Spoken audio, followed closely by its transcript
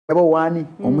yabo wani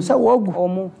omusawo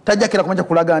ogwo tajjakira kumanja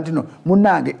kulaga ntino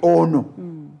munange ono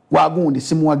wagundi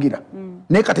simuwagira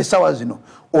ne kate sawa zino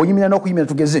oyimira n'okuyimira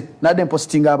tugeze nade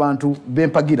postinga abantu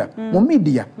bempagira mu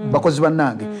media bakozi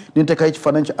banange ninteka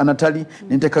ekifananyo Anatali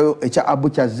nintekayo ekya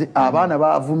abuchaze abana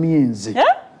bavumyenze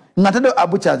ngatade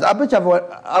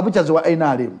abuchaze wa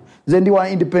NRM zendi wa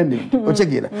independent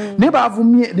ochegera ne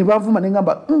bavuma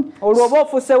nengamba olwobo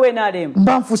ofuse we NRM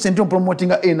mbamfuse nti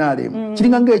promotinga NRM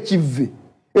kiringa ngekive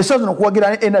esazo no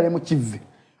kuwagira NRM kive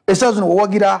esazo no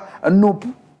kuwagira nup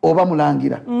oba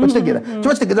mulangira okitegera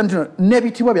kiba kitegeza nti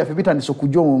nebitibwa byaffe bitandise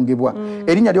okujongebwa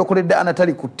erinya lyokoledde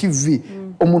Anatali ku TV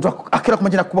omuntu akera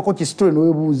kumanyira kuba ko story no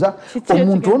webuuza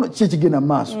omuntu ono kigena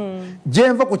maaso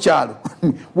jenva ku kyalo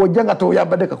wojjanga to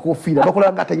yambadde ka kofira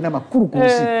bakola ngata ina makuru ku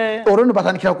nsi orono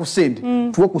batandikira ku send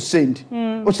tuwe ku send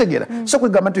okitegera so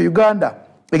kwegamba nti Uganda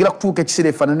egera kutuuka ekisera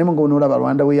efaanana ngo n'olaba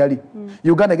Rwanda we yali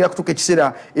Uganda egera kutuuka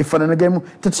ekisera efaanana gemu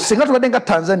singa tubadde nga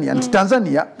Tanzania nti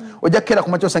Tanzania ojja kera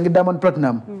kumacho sangi Diamond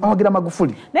Platinum awagira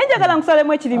Magufuli nenjagala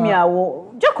nkusalemu ekirimi awo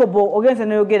Jacob ogenze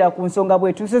n'oyogera ku nsonga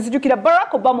bwetu nsijukira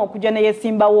Barack Obama okujja ne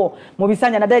yesimbawo mu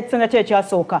bisanja naddala ekisanja kye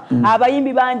kyasooka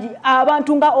abayimbi bangi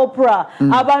abantu nga Oprah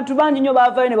abantu bangi nnyo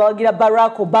baavayo ne bawagira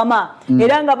Barack Obama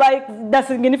era nga da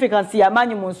significance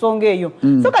y'amaanyi mu nsonga eyo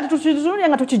so kati tukitunulira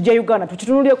nga tukijja Uganda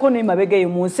tukitunulyeko n'emabega eyo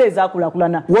mu nsi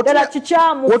ezaakulaakulana ddala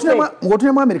kikyamu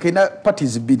ng'otunemu America ina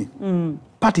parties bbiri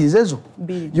parties ezo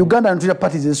Uganda ntira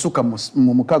parties esuka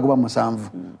mu mukago ba musanvu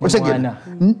otegera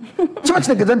kiba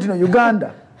kitegeza ntino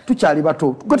Uganda tukyali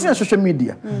bato gotina social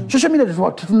media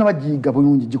tunabajiga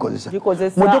bulungi gikozesa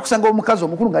mujja kusanga omukazi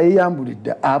omukulu nga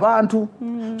yeyambulidde abantu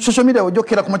social media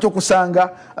ojokera kumacho kusanga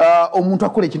omuntu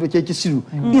akola ekintu kyekisiru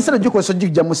isana gikozesa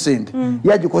gijja mu sente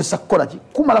yagikozesa kukola ki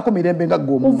kumalako mirembe nga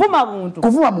gomu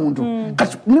kuvuma muntu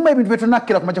kati mulimo ebintu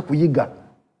betunakera kumacho kuyiga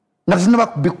nga tunaba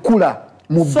bikula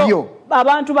mu bio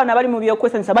abantu bana bali mu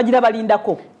byokwesanyisa bagira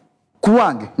balindako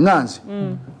kuwange nganze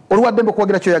olwadde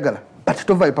kuwagira kyoyagala but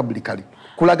tovayo publicly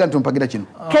kulaga nti mpagira kino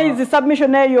case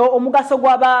submission eyo omugaso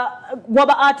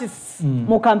gwaba artists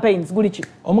mu campaigns gulichi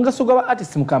omugaso gwaba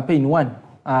artists mu campaign 1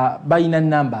 bayina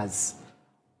numbers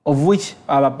of which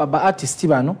aba artists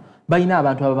bano bayina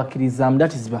abantu ababakiriza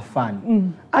that is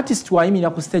bafani artist wayimira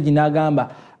ku stage nagamba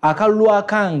akalwa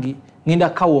kangi ngenda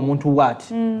kawo omuntu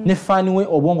wati ne fani we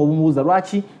obwongo bumubuza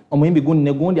lwaki omuyimbi gundi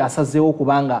ne gundi asazeewo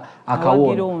kubanga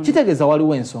akawo kitegeza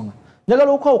waliwo ensonga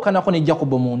njagala okwawukanako ne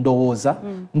Jacob mu ndowooza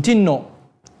nti nno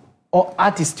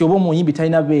artist obo muyimbi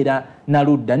talina beera na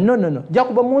ludda no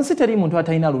Jacob mu nsi teri muntu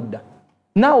atalina ludda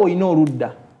naawe olina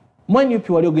oludda mwani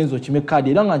yupi wali ogenza okime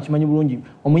kadi era nga nkimanyi bulungi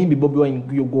omuyimbi Bobi Wine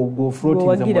go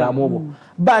floating mulamu obwo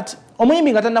but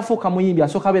omuyimbi nga tannafuuka muyimbi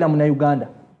asooka abeera mu Uganda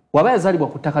waba yazaalibwa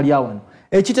ku ttaka lya wano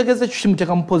ekitegeeza ekyo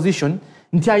kimuteeka mu position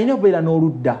nti alina obeera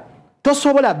n'oludda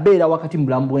tosobola beera wakati mu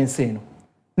bulamu bw'ensi eno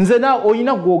nze naawe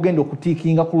olina gw'ogenda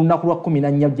okutiikinga ku lunaku lwa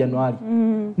 14 January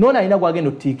noona alina gw'agenda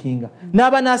okutiikinga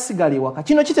n'aba n'asigala ewaka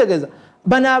kino kitegeeza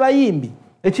bano abayimbi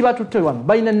ekibatutte wano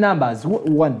balina numbers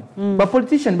 1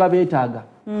 bapolitician babeetaaga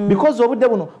because obudde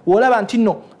buno olaba nti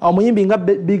nno omuyimbi nga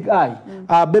Big Eye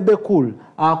Bebe Cool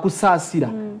akusaasira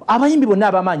abayimbi bonna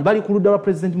abamanyi bali ku ludda lwa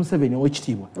President Museveni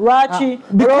owekitiibwa lwaki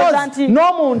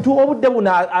n'omuntu obudde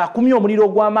buno akumya omuliro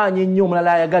ogw'amaanyi ennyo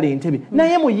omulala ayagala entebe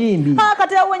naye muyimbi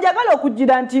kati awo njagala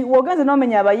okujjira nti wogenze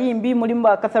n'omenya abayimbi mulimu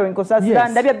ba Catherine Kosaasira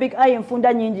ndabya Big Eye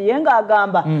enfunda nyingi ye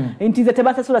ng'agamba nti nze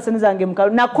tebasasula sente zange mu kalo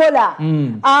nakola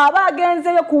aba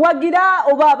agenzeyo kuwagira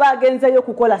oba aba agenzeyo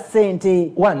kukola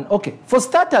ssente okay for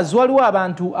starters waliwo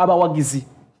abantu abawagizi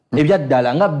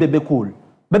ebyaddala nga Bebe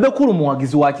Cool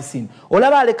muwagizi wa kisini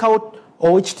olaba alekawo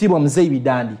owekitiibwa Muzeeyi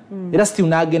Bidandi era still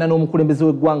n'agenda n'omukulembeze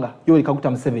w'eggwanga Yoweri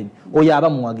Kaguta Museveni oyo aba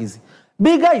muwagizi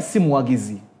Big Eye si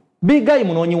muwagizi Big Eye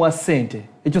munoonyi wa ssente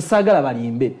ekyo saagala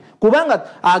balimbe kubanga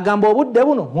agamba obudde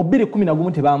buno mu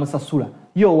 2011 tebaamusasula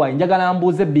yowa njagala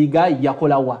mbuuze Big Eye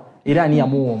yakolawa era ani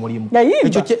yamuwa omulimu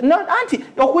ekyo anti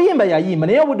okuyimba yayimba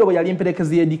naye obudde bwe yali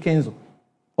mperekezi y'Eddie Kenzo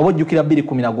obojjukira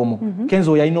 2011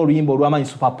 Kenzo yalina oluyimba olw'amaanyi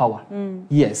super power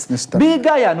yes Big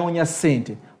Eye anoonya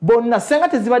ssente bonna senga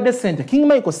tezibadde ssente King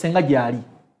Michael senga gyali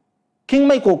King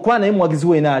Michael kwa naye muwagizi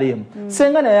we NRM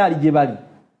senga naye ali gye bali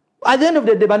at the end of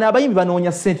the day bana abayimbi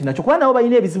banoonya ssente nakyo kuba nabo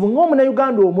balina ebizibu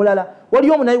ng'omunauganda omulala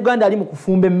waliyo omunauganda ali mu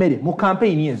kufumba emmere mu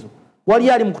campaign ezo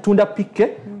waliyo ali mu kutunda pikke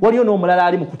waliyo n'omulala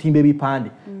ali mu kutimba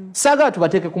ebipande saagala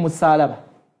tubateeke ku musaalaba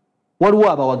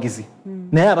waliwo abawagizi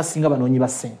naye abasinga banoonyi ba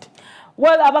ssente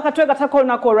abakatwega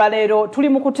takolnako olwaleero tuli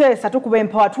mu kuteesa tukuba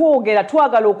empawa twogera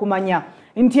twagala okumanya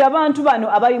nti abantu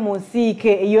bano abali mu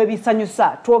nsiike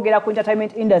ey'ebisanyusa twogera ku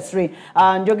entertainment industry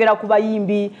njogera ku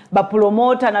bayimbi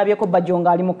bapromota n'abyeko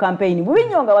bajonga ali mu campaign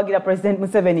bubinyonga wagira President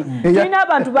Museveni tulina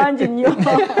abantu bangi nnyo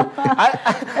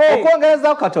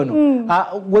okwongereza katono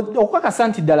okwakasa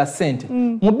nti ddala ssente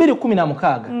mu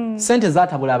 2016 ssente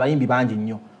zaatabula abayimbi bangi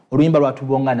nnyo oluyimba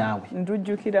lwatubonga naawe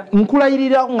ndujjukira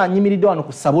nkulayirira nga nyimiridde wano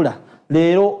ku Sabula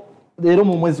leero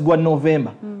mu mwezi gwa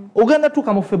Novemba ogenda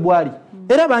tuuka mu February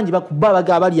era bangi bakubba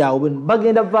abali awo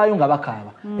bagenda vaayo nga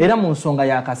bakaaba era mu nsonga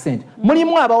y'akasente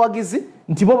mulimu abawagizi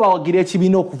nti bo bawagira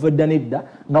ekibiina okuva edda nedda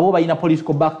nga bo balina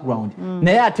political background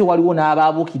naye ate waliwo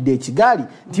n'abaabuukidde ekigaali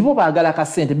nti bo baagala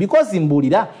akasente because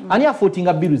mbuulira ani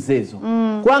afootinga bills ezo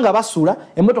kubanga basula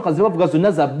emmotoka ze bavuga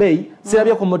zonna za bbeeyi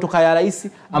sirabye ku mmotoka ya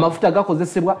layisi amafuta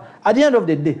gakozesebwa at the end of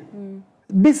the day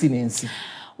business.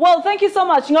 Well, thank you so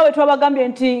much. Ngawe twabagambye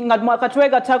nti nga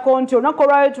mwakatwega tako nti onako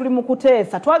lwayo tuli mu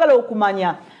kuteesa twagala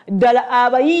okumanya ddala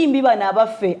abayimbi bano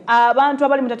abaffe abantu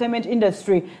abali mu entertainment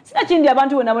industry sina kindi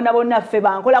abantu bonna ffe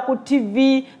bankola ku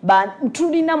TV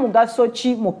tulina mugaso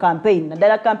ki mu campaign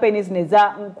naddala campaign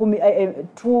zineza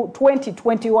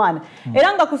 2021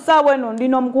 era nga ku ssaawa eno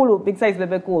ndina omukulu Big Size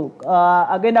Bebe Cool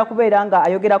agenda kubeera nga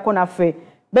ayogerako naffe.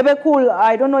 Bebe Cool,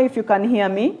 I don't know if you can hear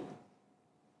me.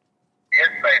 Yes,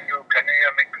 I do. Can you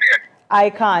hear me clearly? I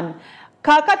can.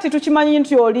 Kakati tukimanyi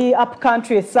nti oli up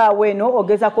country essaawa eno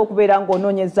ogezako okubeera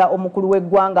ng'onoonyeza omukulu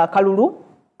w'eggwanga akalulu.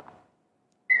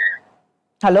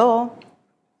 Hello?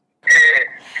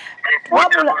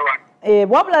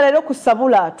 Wabula leero ku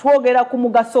Sabula twogera ku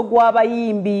mugaso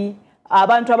gw'abayimbi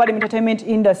abantu abali mu entertainment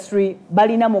industry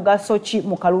balina mugaso ki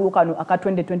mu kalulu kano aka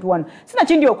 2021 sina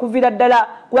kindi okuviira ddala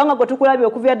kubanga gwe tukulabye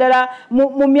okuviira ddala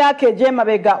mu myaka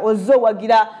egy'emabega ozze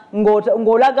owagira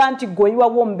ng'olaga nti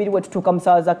gweyiwawo omubiri we tutuuka mu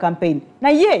ssaawa za campaign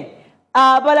naye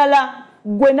abalala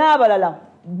gwe n'abalala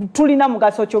tulina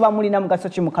mugaso ki oba mulina mugaso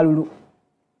ki mu kalulu?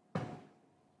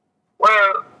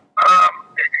 Well,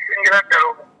 ekisingira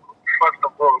ddala first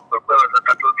of all kwebaza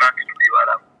Katonda nti tuli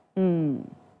balamu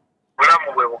bulamu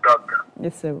bwe bugagga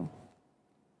yesebo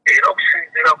era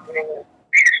okusinziira ku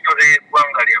history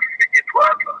y'eggwanga lyaffe gye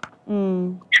twava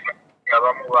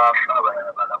abamu baafa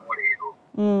abalala balamu leero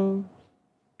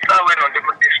saawa eno ndi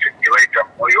mu district gye bayita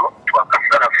Moyo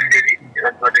twakasala feri era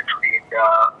tubadde tulinda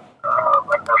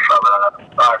bannaffe abalala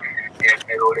baasi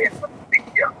emerole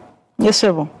bijja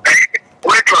yesebo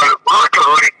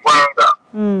wetoloola eggwanga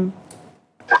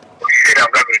mu kiseera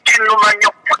nga bye kinnuma nnyo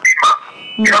ku mutima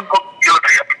era kompyuta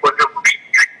yatukoze mu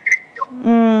binnya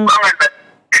kubanga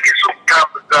nategesa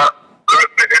okutambuza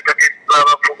representatives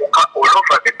b'abavubuka all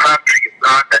over the country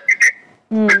Uganda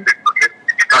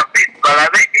campaign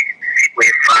balabe ensi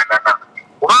bwefaanana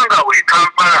kubanga we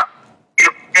Kampala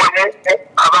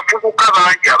abavubuka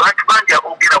bangi abantu bangi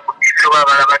aboogera ku tivi oba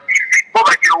abalaba tivi bo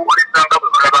bagirowooleza nga bwe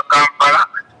balaba Kampala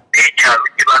n'ekyalo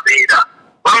gye babeera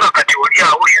kubanga kati oli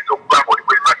awo oyinza okuba nga oli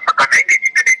bwe Masaka naye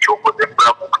ng'ekitene ky'okoze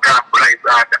mbulamu okutambula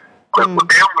Uganda kwe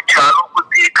kuddayo mu kyalo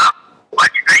okuziika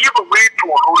naye bwe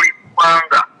weetooloola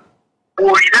eggwanga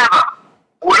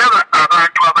olaba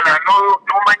abantu abalala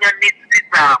n'omanya n'ensi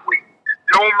zaabwe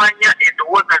n'omanya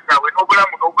endowooza zaabwe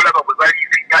n'obulamu n'obulaba bwe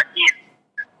balivinga in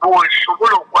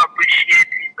osobola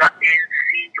okuappreciatinga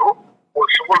ensi yo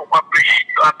osobola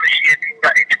okuappreciatinga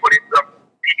ekikolebwa mu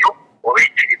nsi yo oba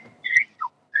ekiri mu nsi yo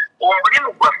omulimu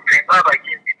gwaffe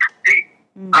ng'abayimbi tudde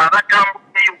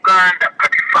abatambula Uganda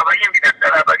kati ffe abayimbi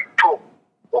naddala abali top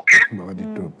okay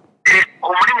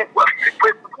omulimu gwaffe kwe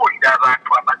kubuulira abantu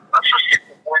amazima so si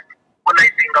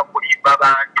kubonayizinga kulimba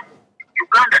abantu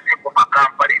Uganda tegoma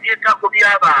Kampala ebyetaago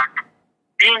by'abantu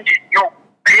bingi nnyo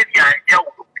naye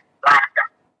byanjawulo mu Uganda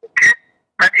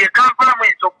kati e Kampala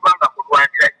muyinza okuba nga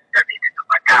kulwanira intaneti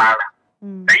n'amataala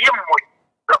naye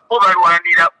nga bo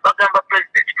balwanira bagamba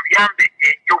pulezidenti tuyambe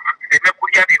enjovu zireme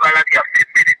kulya bibala byaffe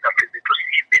emmere zaffe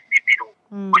zetusimba ennimiro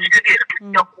okitegeera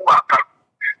tujja kuwa akalu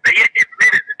naye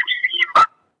emmere zetusimba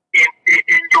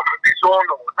enjovu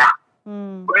zizoonoona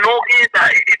n'ogenda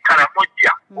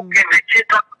Karamoja ogenda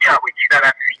ekyetaago kyabwe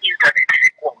kirala si intaneti si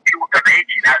kompyuta naye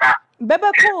kirala.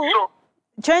 Bebe Cool,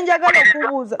 kyenjagala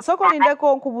okubuuza sooka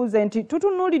olindeko nkubuuze nti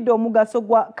tutunuulidde omugaso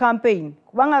gwa campaign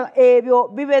kubanga ebyo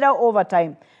bibeera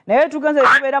overtime naye tugenze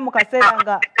tubeera mu kaseera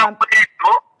nga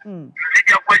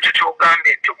nzija ku ekyo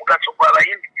ky'ogambye nti omugaso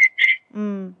gw'abayimbi ki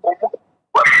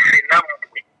gwaffe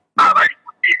nammwe abali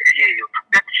ku tivi eyo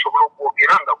tudde tusobola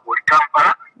okwogera nga gwoli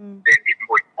Kampala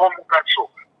endimwe omugaso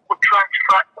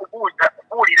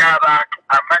kubuulira abantu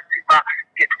amazima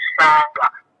ge tusanga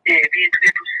ebintu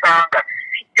bye tusanga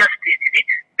si just ebibi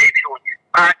n'ebirungi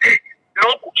ate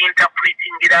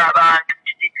n'okuinterpretingira abantu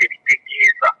kiki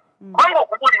ebitegeeza kubanga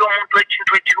okubuulira omuntu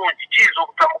ekintu ekirungi kiyinza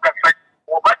obutamugasa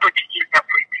oba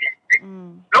tokikinterpretinze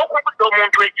n'okubuza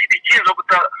omuntu ekibi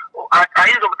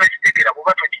ayinza obutakitegeera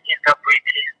bw'oba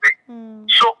tokikinterpretinze.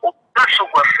 So omugaso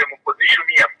gwaffe mu position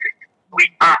yaffe we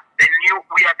are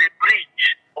the bridge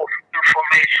of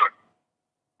information.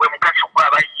 Bwe mugaso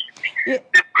gw'abayimbi,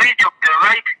 the bridge of the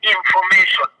right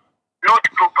information, not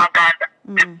propaganda.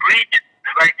 The bridge of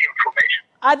the right information.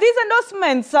 Are these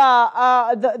endorsements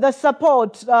the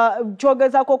support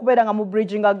kyogezako okubeera nga mu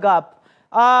bridging a gap?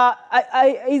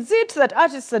 Is it that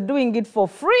artists are doing it for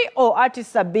free or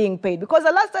artists are being paid? Because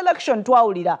the last election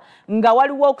twawulira nga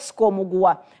waliwo okusika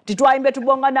omuguwa titwayimbe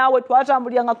tubonga naawe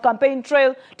twatambulira nga campaign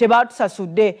trail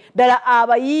tebatusasudde ddala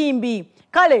abayimbi.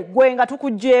 Kale gwe nga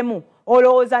tukugjeemu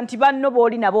olowooza nti banno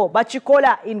booli nabo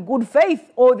bakikola in good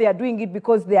faith or they are doing it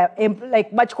because they are like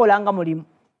bakikola nga mulimu?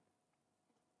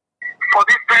 For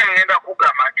this time, we are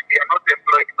not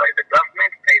employed by the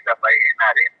government, neither by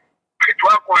NRM.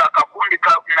 Twakola akakundi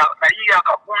na hii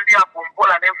akakundi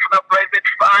akumpola n'enfuna private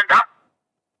fund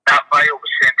n'avaayo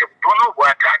obusente butono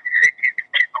bwatandise ekintu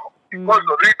kino. Because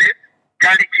already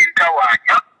kyali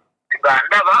kintawaanya nga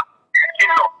ndaba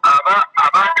kino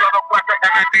abantu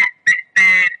abakwatagana ne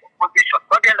opposition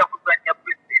bagenda kuzannya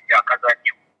president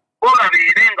akazannyo. Bo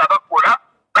babeere nga bakola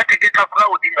bategeka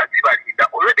crowd nga zibalinda.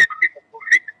 Already tuli mu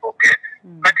COVID, okay?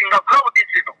 Kati nga crowd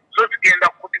zino zo zigenda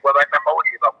kukutibwa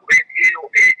bannamawulire bakube ero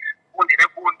gundi ne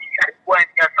gundi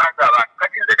alikuwanya sanza abantu.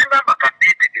 Kati nze negamba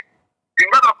kandeetege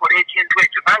singa bakola ekintu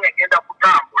ekyo nange ngenda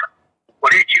kutambula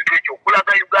kola ekintu ekyo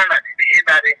okulaga Uganda nti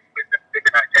NRM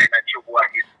President China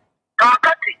kyobuwagizi.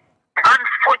 Kaakati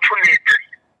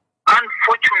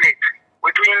unfortunately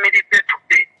wetuyimiridde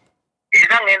today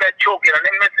era ngenda kyogera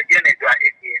ne message enega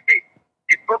egende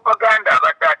propaganda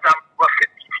abadde atambulwa ffe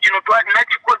kino twalina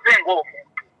kikoze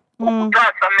ng'omuntu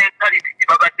okutaasa mentality gye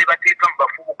babadde bateeka mu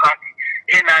bafubuka nti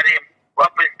NRM wa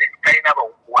president talina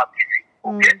bawagizi.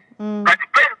 Kati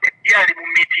president yali mu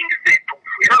meeting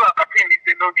z'entuufu era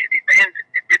bakasindize nobiri naye nze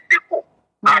teteddeko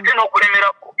ate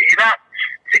n'okulemerako era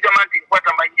sigamba nti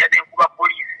nkwata mannya n'enkuba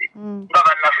poliisi nga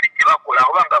bannaffe gye bakola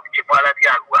oba nga kyetwala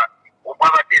byalwa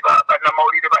obwabadde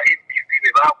bannamawulire ba NTV be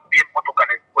baakubye emmotoka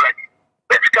ne zikola ki.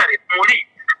 Basically muli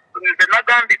nze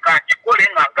nagambye kankikole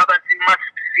nga ngabazi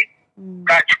masisi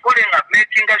kankikole nga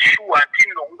making sure nti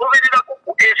nno ngobererako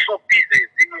ku SOPs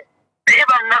ezimu naye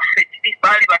bannaffe kiri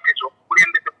baali bateze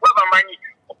omukulembeze kuba bamanyi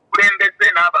omukulembeze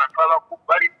n'abantu abakulu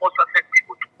bali more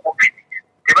susceptible to COVID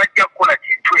tebajja kukola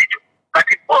kintu ekyo.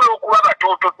 Kati bola okuba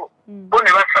batoototo bo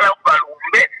ne basalawo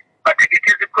balumbe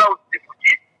bategekeze crowd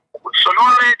zikuki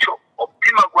okusonola ekyo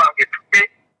omutima gwange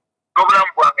tudde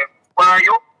n'obulamu bwange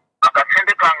nkuvaayo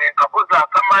akasente kange nkakoza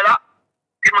akamala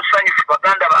ndi musanyufu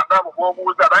baganda bange abo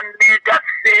b'obuuza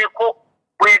banneegasseeko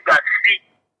bwegasi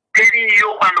teriiyo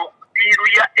wano diiru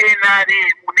ya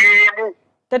NRM n'emu.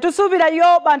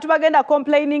 Tetusuubirayo bantu bagenda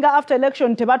complaininga after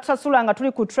election tebatusasula nga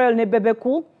tuli ku trail ne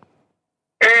bebeku?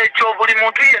 Ekyo buli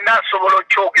muntu yenna asobola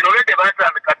okyogera olwedde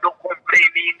batandika dde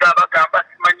okomplaininga bagamba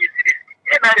simanyi zirisiti.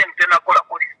 NRM tenakola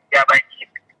polisi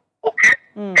y'abayimbi. Okay?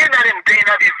 NRM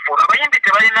terina bivvulu. Abayimbi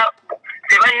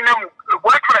tebalina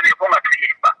bwatulabyeko nga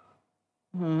tuyimba.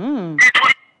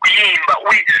 Tetuli kuyimba.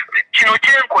 Kino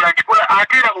kyenkola nkikola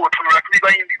ate era bw'otunula tuli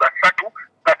bayimbi basatu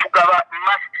nga tugaba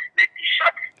masks ne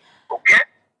t-shirts. Okay?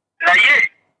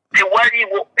 Naye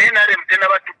tewaliwo NRM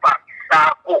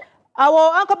tenabatupangisaako. Awo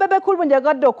Uncle Bebe Cool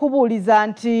njagadde okubuuliza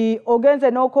nti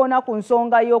ogenze n'okoona ku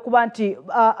nsonga y'okuba nti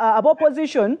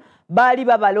opposition baali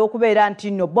babala okubeera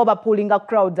nti nno bo bapoolinga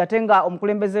crowds ate nga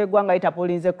omukulembeze w'eggwanga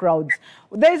yitapulinze crowds.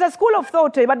 There is a school of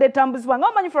thought ebadde etambuzibwa nga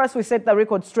omanyi for us we set the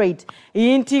record straight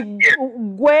nti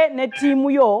gwe ne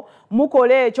ttiimu yo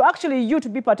mukola ekyo actually you to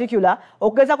be particular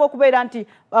okugezako okubeera nti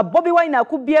Bobi Wine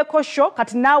akubbyeko show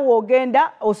kati naawe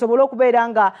ogenda osobole okubeera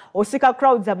nga osika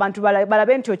crowds abantu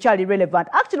balabe nti okyali relevant.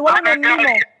 Actually waliwo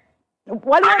nennimo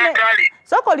waliwo ne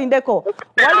soko lindeko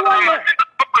waliwo ne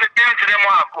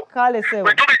kale sewe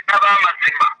wetubitaba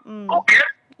amazima. Okay?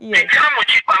 Ekyamu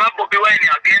kikaba Bobi Wine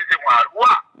agenze mu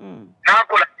Arua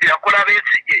yakola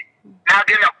Besigye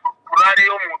n'agenda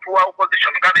kulwaleyo omuntu wa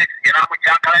opposition nga Besigye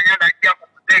n'amukyankalanya n'ajja ku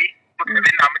Muzeyi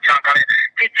Museveni n'amukyankalanya.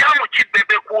 Ekyamu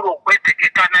kibebe kuula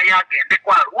okwetegeka naye agende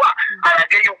ku Arua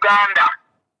alage Uganda.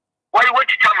 Waliwo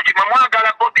ekikyamu kimwe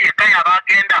mwagala Bobi yekka yaba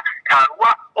agenda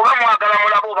Arua oba mwagala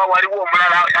mulabe oba waliwo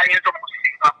omulala ayinza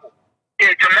omusingako.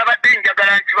 Ekyo nabadde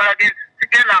njagala nkibalage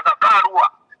sigenda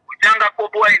Arua kujanga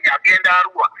Bobi Wine agenda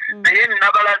Arua naye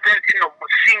nabalaze nti nno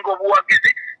musinga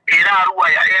obuwagizi era Arua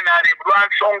ya NRM lwa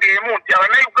nsonga emu nti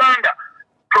Abannayuganda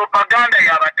propaganda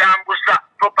yabatambuza.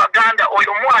 Propaganda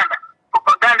oyo mwana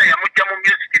propaganda yamujja mu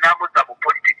music n'amuzza mu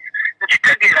politics.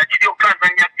 Nkitegeera kiri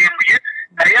okanzanya gemu ye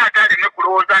naye ate aleme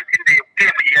kulowooza nti ndeyo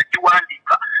gemu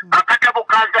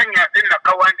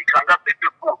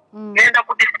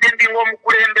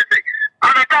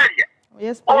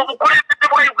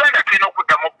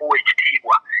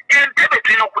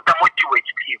bamuwa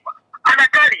ekitiibwa.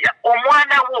 Anatalia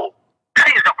omwana wo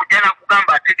tayinza kujja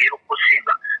nakugamba ategeera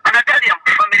okusinga. Anatalia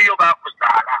mu famire yo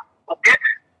baakuzaala. Okay?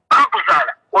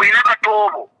 Baakuzaala olina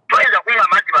batoobo. Toyinza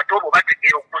kungamba nti batoobo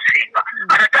bategeera okusinga.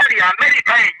 Anatalia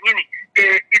Amerika yennyini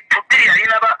today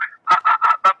alina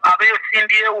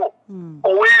abeeyosimbyewo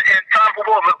ow'ensanvu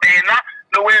bomu ena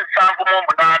n'ow'ensanvu mu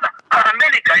munaana.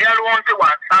 Amerika yalonze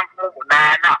wa nsanvu mu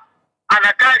munaana.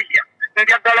 Anatalia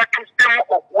njagala tussemu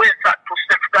okuweesa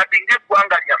tusafeguardinga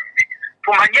eggwanga lyaffe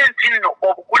tumanye nti nno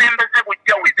obukulembeze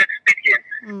bujja with experience.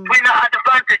 Tulina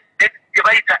advantage gye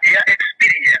bayita eya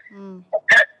experience.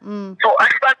 Okay? So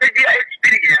advantage ya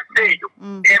experience eyo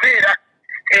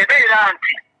ebeera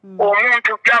nti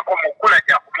omuntu gyakoma okukola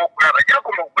gyakoma okulaba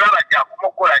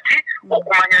ki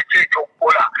okumanya ki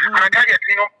ekyokukola. Anatalia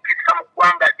tulina okukisa mu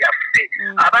ggwanga lyaffe.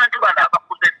 Abantu bano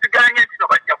abakuze siganye kino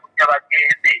bajja kujja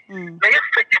bagende. Naye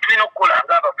ffe gye tulina okukola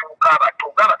ng'abavubuka abato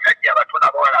ng'abasajja abato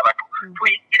n'abawala abato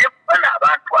tuyigire kuba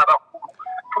n'abantu abakulu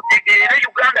tutegeere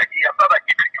Uganda gye yava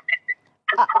bagitunyumidde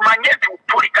tumanye nti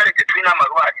tuli kale tetulina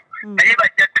amalwaliro naye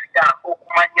bajja tuyamba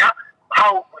okumanya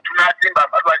how tunaazimba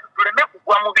amalwaliro tuleme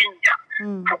kugwa mu binnya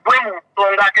tugwe mu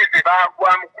nsonga ate ze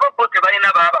baagwamu kuba bo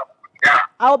tebalina baabakulira.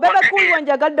 Awo bebe kulwa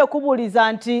njagadde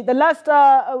okubuuliza nti the last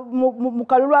mu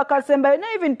kalulu akasembayo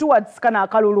ne even towards kana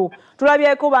akalulu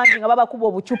tulabyeko bangi nga babakuba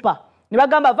obucupa ne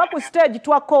bagamba va ku stage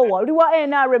twakoowa oli wa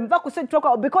NRM va ku stage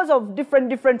twakoowa because of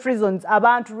different reasons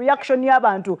abantu reaction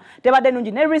y'abantu tebadde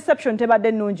nnungi ne reception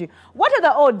tebadde nnungi. What are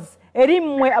the odds eri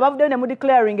mmwe abavuddeyo ne mu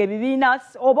declaring ebibiina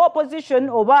oba opposition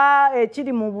oba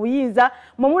ekiri mu buyinza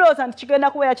mwe mulowooza nti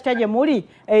kigenda kubeera kitaje muli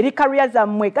eri career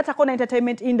zammwe gatako na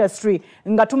entertainment industry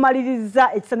nga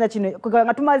tumaliriza ekisanja kino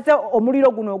nga tumaze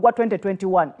omuliro guno ogwa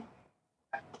 2021?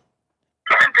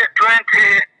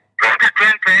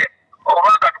 2020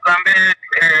 oba katugambe 2019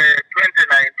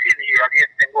 yali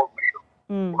esinga omuliro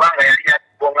kubanga yali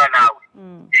yatubonga naawe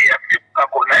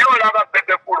yafikako naye olaba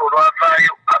bebekulu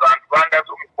olwavaayo abantu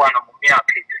bandaza omukwano mu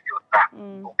myaka egyo gyonna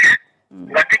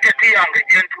nga tiketi yange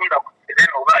gyentunda ku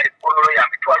serena oba ekololo ya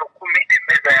mitwalo 10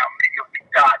 emmeeza ya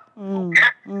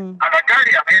 $5,000,000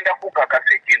 Anatalia agenda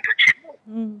kukakasa ekintu kimu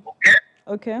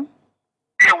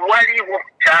tewaliwo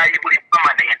bukyayi buli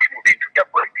permanent mu bintu bya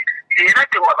politics era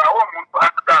tewabaawo omuntu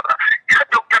agamba era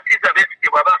Dr. Kizza Besigye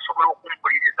bw'aba asobola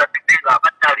okumpuliriza tudde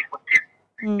ng'abadde ali ku TV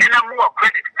nenamuwa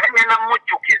credit naye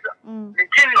namujjukiza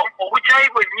nti nno obukyayi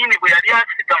bwennyini bwe yali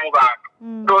asiga mu bantu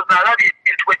ndowooza alabye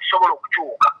ebintu bwe kisobola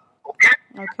okukyuka.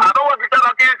 Abawagizi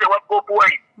abagenze wa Bob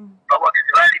Wine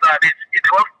bawagizi baali ba Besigye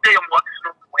tewavuddeyo muwagizi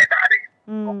n'okumwenare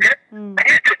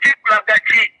naye ekyo kikulaga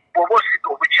ki bw'oba osiga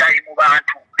obukyayi mu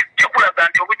bantu kikulaga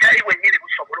nti obukyayi bwennyini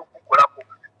busobola okukolako.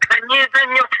 Kanyiiza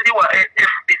nnyo kiri wa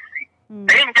FBC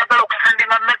naye njagala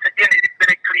okusendinga message eno eri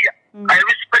very clear. I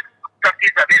respect Dr.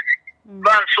 Kizza Besigye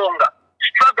lwansonga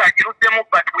struggle agiruddemu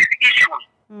but with issues.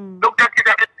 Dr.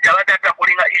 Kizza Besigye abadde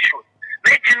atakolinga issues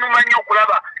naye kinuma nnyo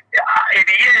okulaba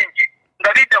ebiyenje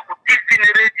nga bidda ku TV ne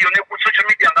radio ne ku social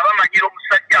media nga bamanyira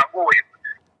omusajja ng'oyo.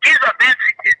 Kizza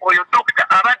Besigye oyo dokita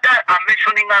abadde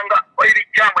amentioninga nga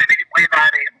ebijambo ebiri ku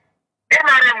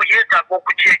NRM yeetaaga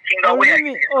okucekinga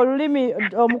olulimi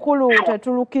omukulu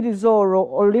tetulukiriza olwo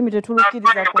olulimi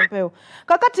tetulukiriza ku mpewo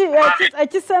kakati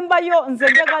ekisembayo nze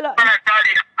njagala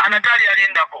Anatalia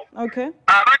alindako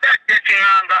abadde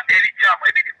acekinganga ebijambo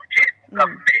ebiri mu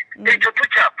gavumenti ekyo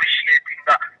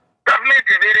tukyapreciatinga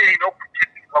gavumenti ebeera erina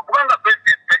okucekingwa kubanga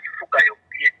president tagifugayo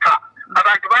yekka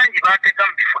abantu bangi baateeka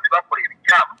mu bifo ne bakola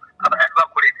ebijambo abalala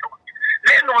bakola ebyoki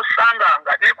naye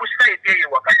n'osanganga ne ku sayidi eyo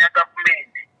ewakanya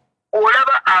gavumenti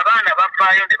olaba abaana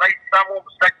bavaayo ne bayisaamu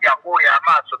omusajja ng'oyo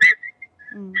amaaso Besigye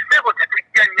kisebo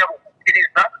tetujja nnya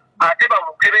bukukkiriza ate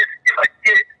bamuke Besigye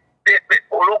bajje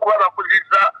olw'okuba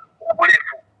bakuzizza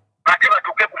obulefu ate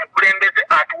batuuke ku mukulembeze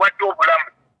atuwadde obulamu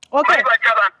baki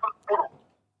abantu bakulu.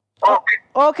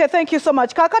 Okay, thank you so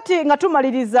much. Kakati nga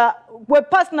tumaliriza we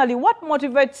personally what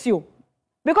motivates you?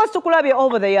 Because tukulabye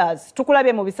over the years,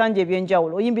 tukulabye mu bisanja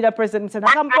ebyenjawulo oyimbira president at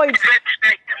some point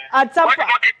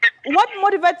what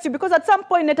motivates you? Because at some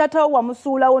point netatawo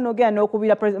wamusuulawo n'ogenda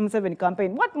n'okubira President Museveni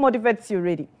campaign. What motivates you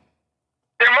really?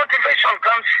 The motivation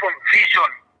comes from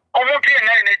vision. Omuntu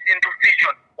yenna alina ekintu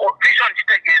vision. Vision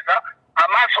kitegeeza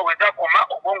amaaso we gakoma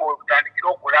obwongo we butandikira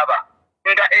okulaba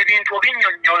nga ebintu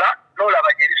obinnyonnyola n'olaba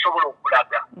gye bisobola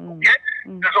okulaga.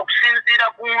 Nze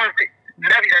okusinziira ku nze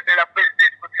ndabira ddala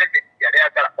President Museveni yali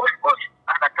ayagala of course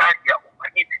Anatalia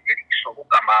omanyi nti teri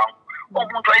kisoboka mangu.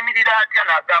 Omuntu ayimirira atya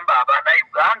n'agamba abaana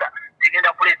Uganda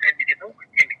tegenda kuleeta emirimu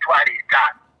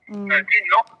 $5,000 nti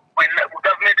nno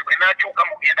gavumenti bwenaakyuka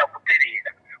mugenda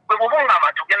kutereera bwe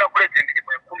bubungama tugenda kuleeta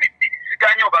emirimu 12,000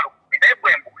 siganye oba 10 naye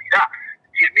bwe mbuulira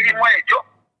nti emirimu egyo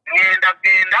ŋŋenda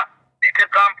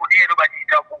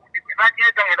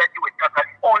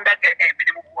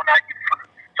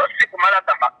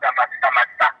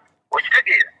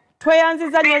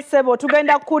Tweyanziza nnyo ssebo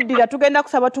tugenda kuddira tugenda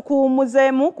kusaba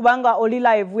tukuwummuzeemu kubanga oli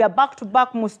live we are back to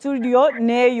back mu studio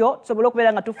neeyo tusobole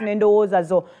okubeera nga tufuna endowooza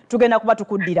zo tugenda kuba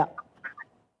tukuddira.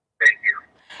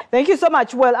 Thank you so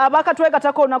much. Well,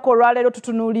 abakatwegatako olunaku olwaleero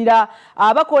tutunuulira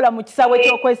abakola mu kisaawe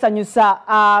ky'okwesanyusa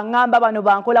ngamba bano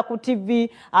bankola ku TV,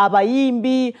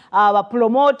 abayimbi,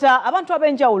 abapromota, abantu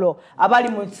ab'enjawulo abali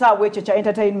mu kisaawe ekyo kya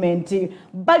entertainment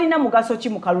balina mugaso ki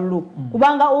mu kalulu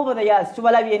kubanga over the years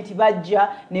tubalabye nti bajja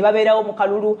ne babeerawo mu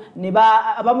kalulu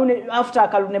abamu after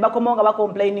akalulu ne bakomawo nga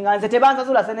bacomplaininga nze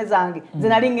tebansasula sene zange nze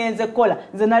nali ngenze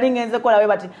kukola we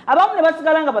bati abamu ne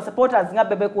basigala nga basupporters nga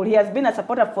Bebe Cool. He has been a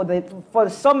supporter for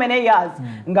so many years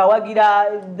nga wagira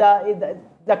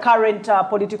the current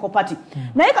political party.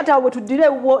 Naye kati awo tudire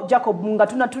wo Jacob nga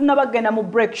tunabagenda mu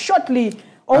break shortly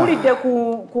owulidde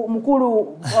ku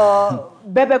mukulu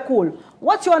Bebe Cool.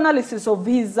 What's your analysis of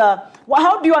his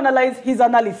how do you analyze his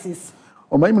analysis?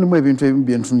 Omanyi mulimu ebintu ebimu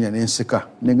bye ntunuulira n'enseka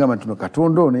n'engamba nti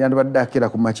Katonda ono yandibadde akeera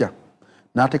ku makya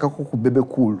n'ateekako ku Bebe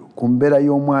Cool ku mbeera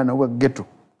y'omwana wa ghetto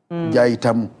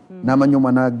gy'ayitamu n'amanya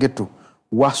omwana wa ghetto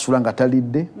wasula nga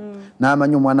talidde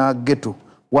n'amanya omwana wa ghetto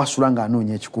wasula nga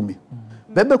anoonya ekikumi.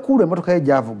 Bebe Cool emmotoka ye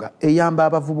gy'avuga eyamba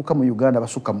abavubuka mu Uganda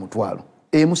basukka mu 1,000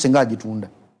 emu singa agitunda.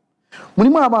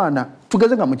 Mulimu abaana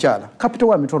tugeze nga mukyala kapito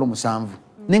wa mitolo 7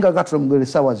 ninga gatula mugere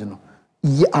sawa zino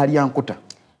ye ali ankuta.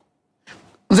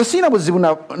 Nze sina buzibu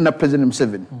na President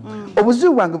Museveni.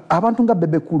 Obuzibu bwange abantu nga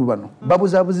Bebe Cool bano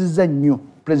babuzabuzizza nnyo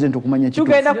President okumanya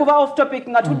ekituufu. Tugenda kuba off topic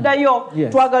nga tuddayo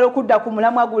twagala okudda ku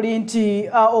mulamwa guli nti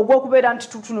ogw'okubeera nti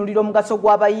tutunulira omugaso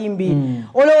gw'abayimbi.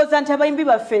 Olowooza nti abayimbi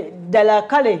baffe ddala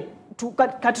kale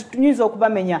kati tunyinza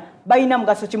okubamenya balina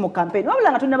mugaso ki mu campaign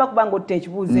wabula nga tunaba kubanga otta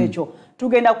ekibuuzo ekyo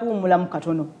tugenda kuwummulamu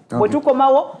katono bwe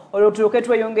tukomawo olwo tuloke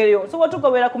tweyongereyo so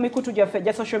watugobera ku mikutu gyaffe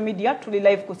gya social media tuli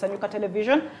live ku Sanyuka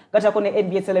television gatako ne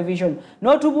NBS television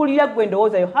n'otubuulira gwe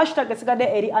ndowoozayo hashtag esigadde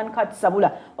eri uncut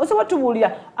Sabula osobola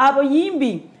tubuulira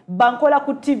abayimbi bankola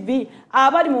ku TV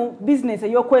abali mu business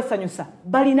ey'okwesanyusa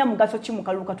balina mugaso ki mu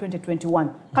kalulu ka 2021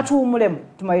 katuwummulemu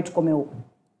tumaye tukomewo.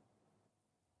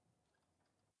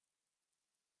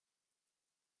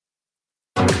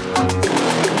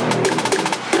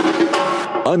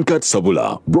 Uncut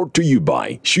Sabula, brought to you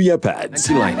by Shuya Pads.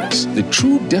 Liners, the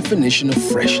true definition of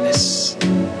freshness.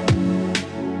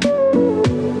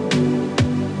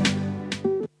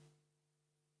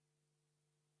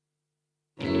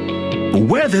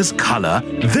 Where there's color,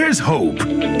 there's hope.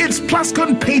 It's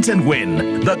Plascon Paint and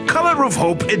Win, the Color of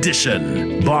Hope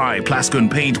edition. Buy Plascon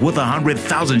Paint with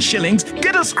 100,000 shillings,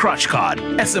 get a scratch card,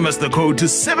 SMS the code to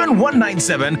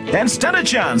 7197 and stand a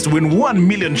chance to win 1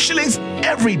 million shillings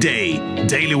every day.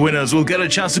 Daily winners will get a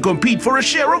chance to compete for a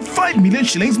share of 5 million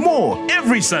shillings more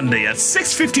every Sunday at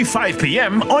 6:55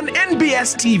 p.m. on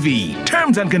NBS TV.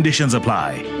 Terms and conditions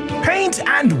apply. Paint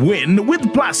and win with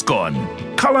Plascon.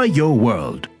 Color your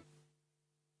world.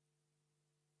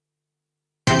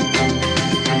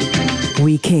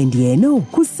 Weekend yeno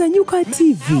ku Sanyuka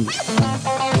TV.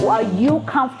 Are you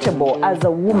comfortable as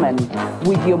a woman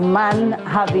with your man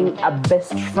having a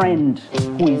best friend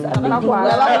who is a best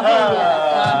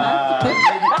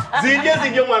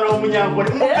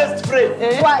friend?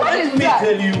 Let me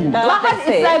tell you.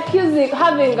 It's like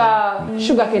having a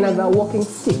sugarcane as a walking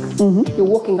stick. You're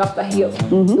walking up the hill.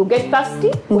 You get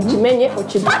thirsty, uchimenye,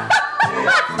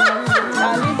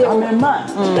 I'm a man.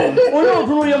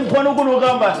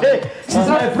 She's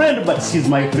my friend, but she's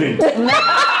my friend.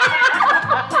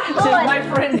 She's my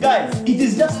friend. Guys, it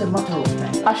is just a matter of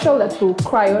time. A shoulder to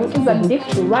cry on is a dick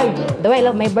to ride on. The way I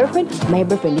love my boyfriend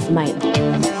is mine.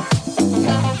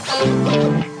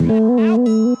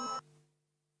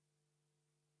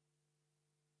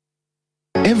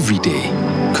 Every day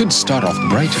could start off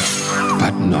brighter,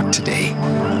 but not today.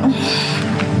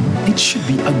 It should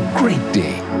be a great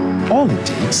day. All it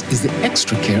takes is the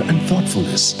extra care and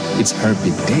thoughtfulness. It's her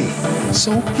big day,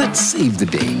 so let's save the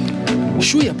day.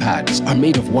 Shuya pads are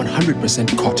made of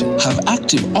 100% cotton, have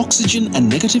active oxygen and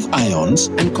negative ions,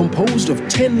 and composed of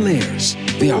 10 layers.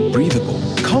 They are breathable,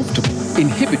 comfortable,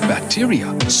 inhibit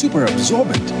bacteria, super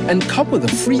absorbent, and come with a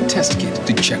free test kit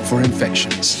to check for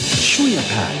infections. Shuya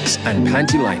pads and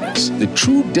panty liners, the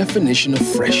true definition of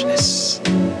freshness.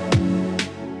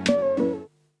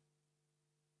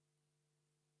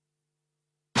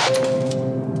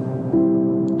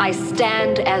 I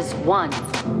stand as one,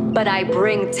 but I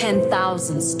bring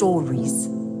 10,000 stories.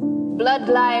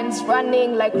 Bloodlines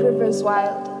running like rivers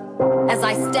wild. As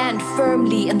I stand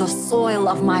firmly in the soil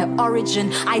of my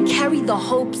origin, I carry the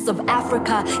hopes of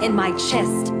Africa in my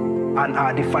chest. And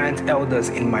our defiant elders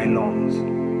in my lungs.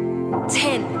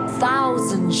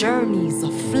 10,000 journeys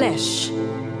of flesh.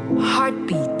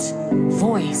 heartbeat,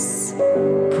 voice,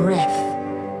 breath.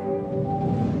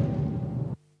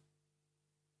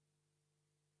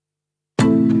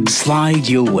 Slide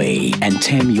your way and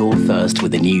tame your thirst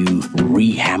with the new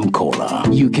Reham Cola.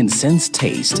 You can sense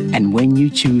taste, and when you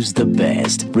choose the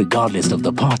best, regardless of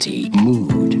the party,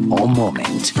 mood, or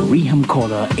moment, Reham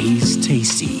Cola is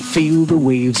tasty. Feel the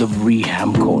waves of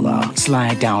Reham Cola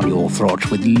slide down your throat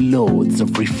with loads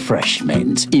of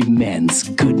refreshment, immense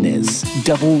goodness,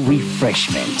 double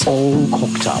refreshment, all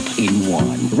cooked up in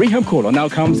one. Reham Cola now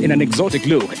comes in an exotic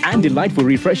look and delightful,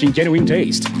 refreshing, genuine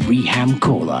taste. Reham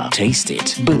Cola. Taste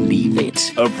it. Believe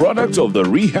it. A product of the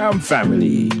Reham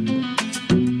family.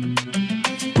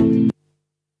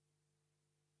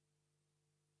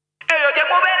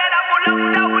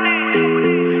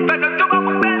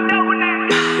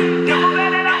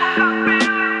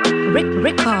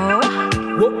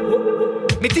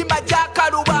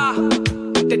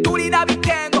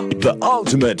 The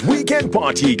ultimate weekend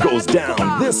party goes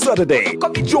down this Saturday.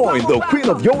 Join the queen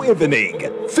of your evening,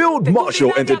 Field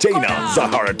Marshal entertainer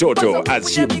Zahara Toto,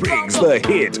 as she brings the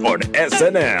hit on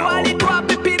SNL.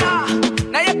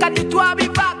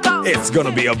 It's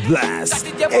gonna be a blast.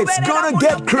 It's gonna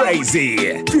get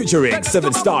crazy. Featuring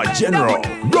 7-star General,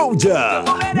 Roger,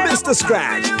 Mr.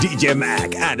 Scratch, DJ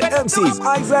Mac, and MCs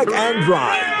Isaac and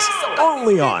Bright.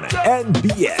 Only on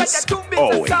NBS.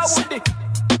 Always.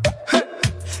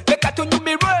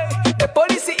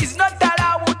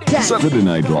 Saturday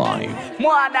Night Live.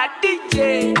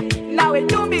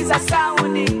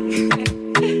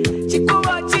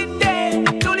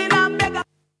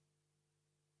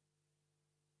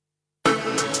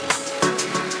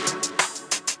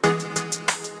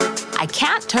 I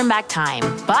can't turn back time,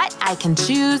 but I can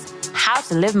choose how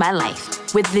to live my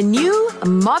life. With the new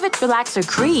Movit Relaxer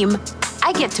Cream,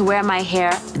 I get to wear my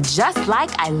hair just like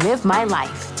I live my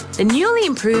life. The newly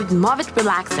improved Movit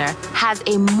Relaxer has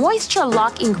a moisture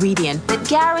lock ingredient that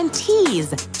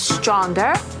guarantees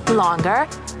stronger, longer,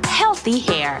 healthy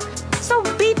hair. So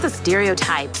beat the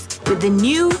stereotypes with the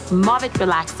new Movit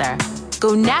Relaxer.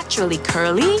 Go naturally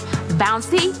curly,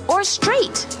 bouncy, or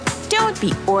straight. Don't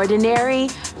be ordinary,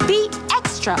 be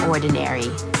extraordinary.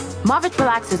 Movit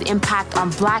Relaxer's impact on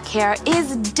black hair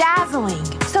is dazzling.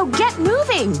 So get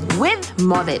moving with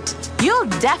Movit. You'll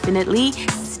definitely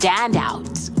stand out.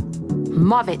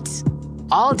 Movit.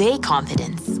 All-day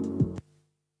confidence.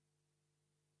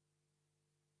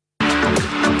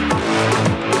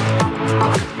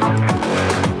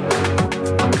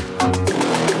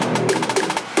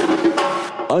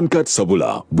 Uncut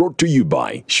Sabula, brought to you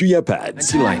by Shuya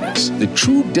Pads. Linus, the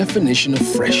true definition of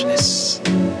freshness.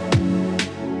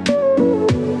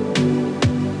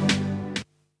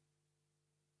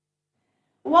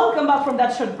 Welcome back from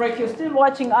that short break. You're still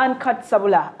watching Uncut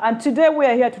Sabula. And today we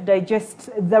are here to digest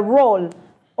the role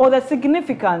or the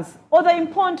significance or the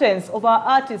importance of our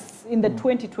artists in the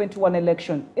 2021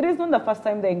 election. It is not the first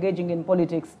time they're engaging in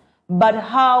politics, but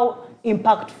how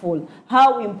impactful,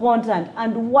 how important,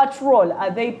 and what role are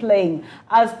they playing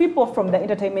as people from the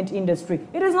entertainment industry?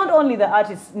 It is not only the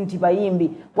artists nti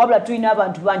bayimbi, wabula tuina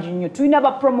abantu bangi nnyo, tuina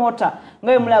ba promoter,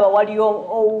 ngaye mulaba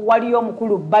waliyo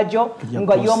mukulu Bajo,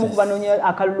 nga yomu kubanonya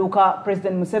akaluluka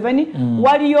President Museveni,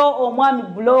 waliyo omwami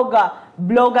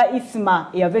blogger Isma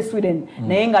yave Sweden,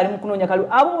 naye nga ali mukunonya kalu.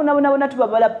 Abo bona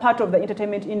tubabala part of the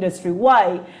entertainment industry.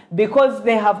 Why? Because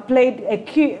they have played a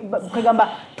key, kagamba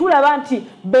tulaba nti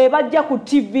bebajja ku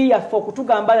TV yaffe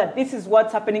kutugamba that this is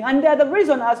what's happening, and they are the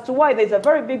reason as to why there's a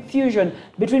very big fusion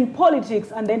between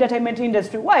politics and the entertainment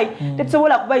industry. Why?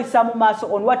 Tetsobola kubayisaamu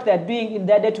maaso on what they are doing in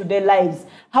their day-to-day lives.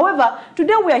 However,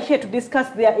 today we are here to discuss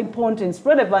their importance,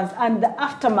 relevance, and the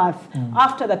aftermath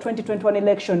after the 2021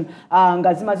 election.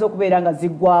 Nga zimaze okubeera nga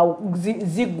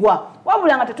zigwa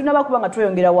wabula nga tetunaba kuba nga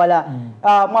tweyongera wala.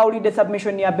 Mwawulidde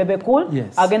submission ya Bebe Cool,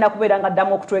 agenda kubeera nga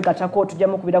addamu okutwegatako,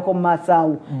 tujjamu okubirako mu maaso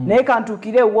awo. Naye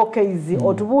kantuukire wokeizi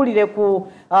otubuulire ku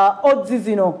odds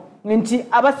zino nti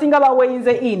abasinga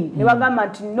baweyinze in ne bagamba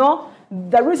nti no,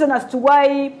 the reason as to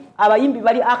why abayimbi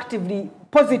bali actively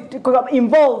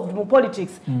involved in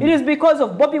politics, it is because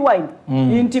of Bobby Wine.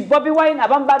 Inti Bobby Wine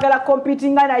abamu bagala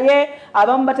competing naye,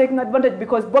 abamu taking advantage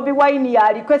because Bobby Wine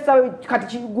ya requesta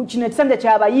kati kino ekisanja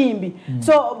ky'abayimbi.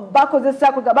 So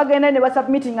bakozesa ko bagenda ne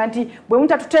basubmitting anti bwe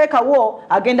muntu tuteeka wo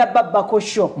agenda babbako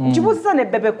show. Kibuuza ne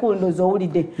Bebe Cool ndozo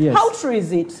owulidde. How true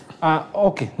is it?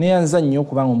 Okay, neyanza nnyo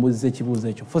kubanga ombuuziza ekibuuzo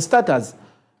ekyo. For starters,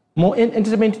 mu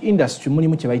entertainment industry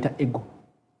mulimu kye bayita ego.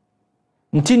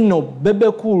 Ntino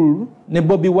Bebe Cool ne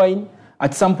Bobby Wine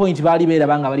at some point bali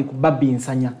beerabanga bali ku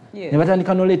babinsanya. Ne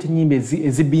batandika noleta ennyimba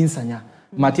ezibinsanya.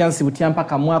 Matiansi butyampa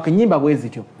kamwaka ennyimba bwe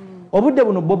zityo. Obudde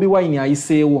buno Bobby Wine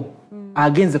ayiseewo.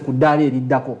 agenze ku ddaala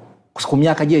eriddako ku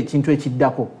myaka gye ekintu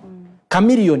ekiddako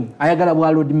Chameleon ayagala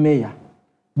bwa Lord Mayor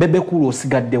Bebe Cool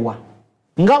osigaddewa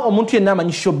nga omuntu yenna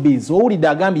amanyi showbiz owulidde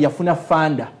agambye yafuna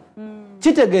fanda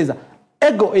kitegeeza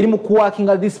ego eri mu kuworking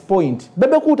at this point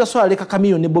Bebe Cool tasobola leka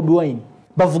Chameleon ne Bobby Wine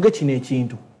bavuge kino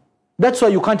ekintu. That's why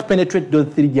you can't penetrate those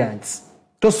three giants.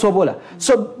 Tosobola.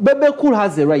 So Bebe Cool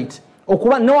has a right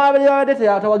okuba no abadde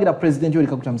atawagira president Yoweri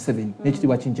Kaguta Museveni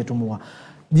n'ekitibwa kinche tumuwa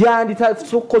dyandi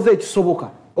tasokoze ekisoboka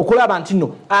okulaba nti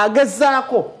no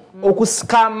agezaako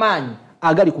okusikamaanyi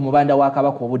agali ku mubanda wa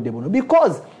Kabaka obudde buno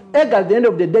because at the end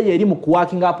of the day eri mu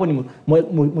working upon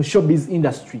mu showbiz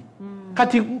industry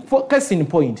kati case in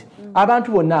point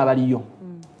abantu bonna abaliyo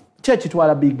chechi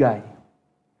twala big guy.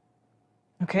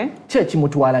 Okay. Chechi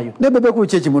mutwalayo. Ne Bebe Cool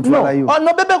chechi mutwalayo. No,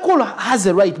 no, Bebe Cool has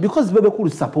a right because Bebe Cool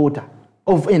is supporter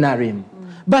of NRM.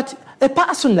 But a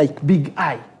person like Big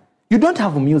I, you don't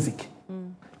have music.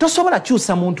 Tosobola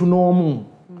kyusa muntu n'omu.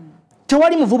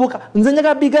 Tewali muvubuka nze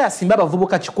njaga Big I asimba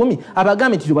abavubuka 10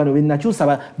 abagambe nti bano benna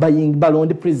kyusa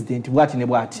balonde president bwati ne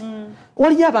bwati.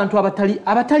 Waliyo abantu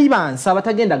abatali bansa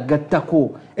abatagenda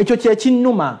gattako. Ekyo kye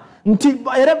kinnuma. Nti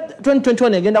era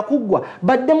 2021 egenda kuggwa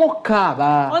baddemu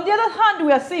kaaba. On the other hand,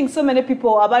 we are seeing so many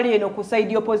people abali eno ku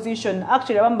side opposition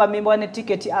actually abamba member ne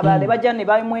ticket abale bajane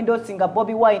bamwendosinga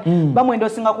Bobby Wine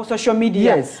bamwendosinga ku social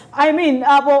media. Yes. I mean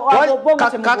abo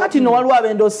kakati no waliwo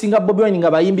abendosinga Bobby Wine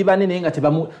nga bayimbi banene nga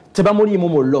tebamulimu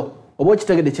mullo obo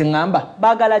kitegede kyengamba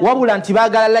wabula nti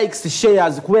bagala likes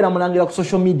shares kubeera mulangira ku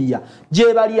social media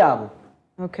je bali abo.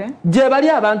 Okay. Je bali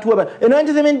abantu waba eno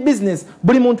entertainment business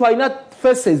buli muntu alina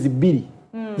faces bili.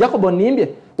 Jacob Nimbye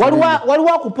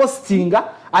waliwo ku postinga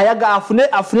ayaga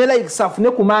afune likes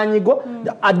afune kumanyigo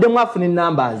addemu afune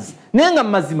numbers nenga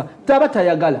mazima tabata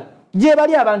yagala je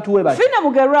bali abantu weba. Fina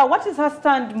Mugerwa, what is her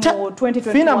stand mo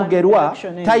 2021? Fina Mugerwa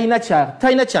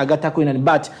taina kyagattako inani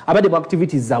but abadde mu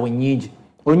activities zawe nyingi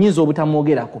onyinza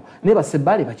obutamwogerako ne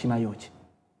basebale bakimayoki.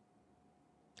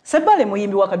 Sebale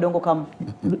muyimbi wa kadongo kamu.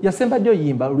 Yasemba dio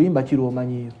yimba luimba kiro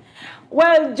omanyiyo.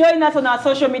 Well, join us on our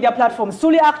social media platforms.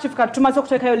 Suli active katumazo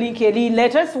kuteka yo link eli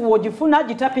letters wojifuna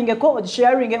jitapinge ko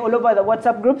sharing all over the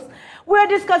WhatsApp groups. We are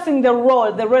discussing the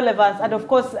role, the relevance, and of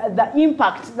course the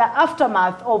impact, the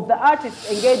aftermath of the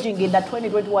artists engaging in the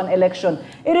 2021 election.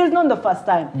 It is not the first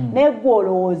time.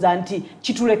 Negolo zanti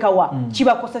chitulekawa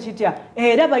chibakosa chitia.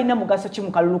 Era balina mugaso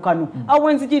chimukalulukano.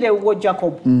 Awenzijire wo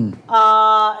Jacob.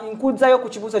 Nkudza yo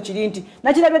kuchibuzo chirinti.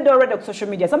 Na chilabedde already ku social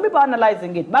media. Some people are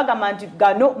analyzing it. Bagamanti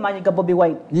gano manyiga Bobby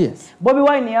Wine. Yes. Bobby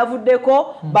Wine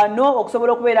yavuddeko bano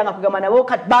okusobola okubeera nga kugamba nabo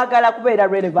kati bagala kubeera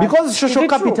relevant. Because social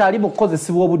capital ali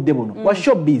mukozesibwa obudde buno. Wa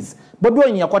showbiz. Bobby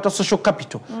Wine yakwata social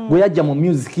capital. Gwe yajja mu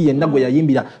music ye nago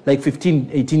yayimbira like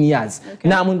 18 years.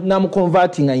 Na mu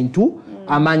converting into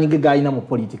amanyi ge galina mu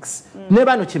politics. Ne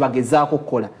bano kibagezaako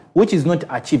kola which is not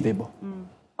achievable.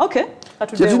 Okay.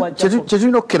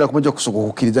 Kyetulina okukera kumajja kusoka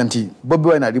okukkiriza nti Bobby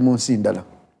Wine ali mu nsi ndala.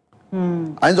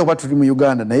 Ayinza okuba tuli mu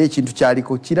Uganda naye ekintu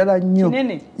kyaliko kirala nnyo.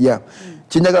 Yeah.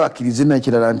 Kyenjagala bakkirize naye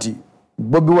kirala nti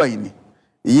Bobby Wine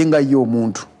yenga yo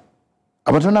omuntu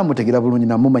abatona amutegera bulungi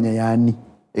namumanya yani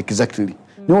exactly.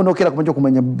 Naye onokera kumanya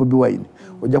kumanya Bobby Wine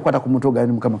ojja kwata ku muntu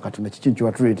ogani mukama Katonda kikintu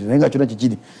waturete naye nga kyonna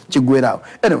kikiri kigwerawo.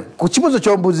 Anyway, ku kibuzo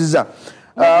kyombuziza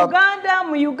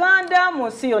mu Uganda mu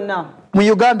nsi yonna. Mu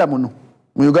Uganda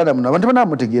muno abantu bana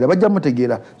mutegeera bajja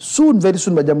mutegeera soon very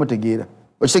soon bajja mutegeera.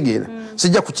 Okitegera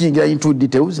sijja kukingira into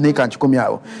details naye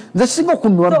kankikomyawo nze singa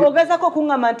kunwa so ogezako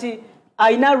kungamba nti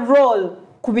aina role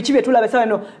ku biki bye tulabe sawa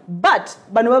no but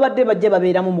bano babadde bajja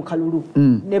babeeramu mu kalulu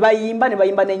ne bayimba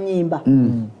n'ennyimba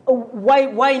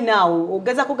why now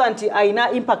ogezako nti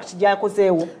aina impact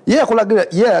gyakozeewo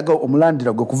akolagira aga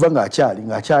omulandira gwe kuva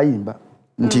ng'akyayimba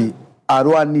nti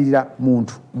alwanirira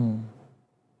muntu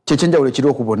kyekyenjawulo kiri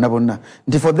okubonna bonna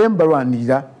nti for them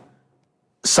balwanirira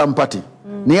some party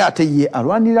naye ate ye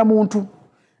alwanirira muntu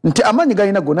nti amanyi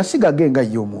galina gonna sigagenga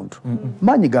ye omuntu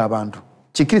manyi g'abantu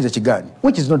kikirize kigani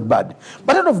which is not bad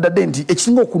but end of the day nti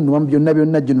ekisinga okunnuma mu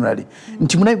byonna generally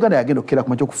nti muna Uganda yagenda okukera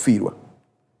kumakya okufiirwa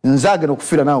nze agenda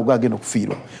okufiirwa naawe gagenda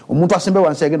okufiirwa omuntu asembe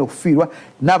wansi yagenda okufiirwa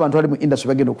n'abantu bali mu industry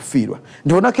bagenda okufiirwa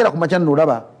nti onakera kumakya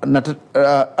nolaba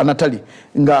Anatali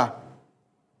nga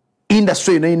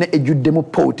industry yonna ejjuddemu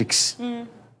politics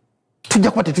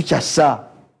tujja kuba tetukyasa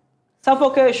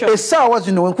suffocation. Sawa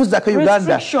zino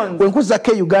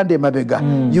wenkuzako Uganda emabega.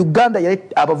 Uganda yali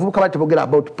abavubuka batebogera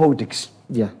about politics.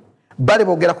 Yeah. Bale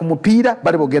bogera ku mupiira,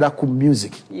 bale bogera ku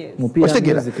music. Yes.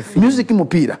 Music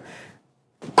mupiira.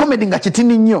 Comedy nga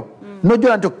kitini nnyo.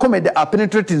 Nojola nti comedy a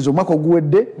penetrating omwaka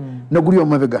oguwedde noguli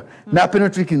omabega. Na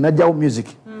penetrating najjawo music.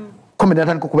 Comedy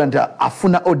atandika okuba nti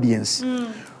afuna audience.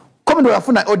 Comedy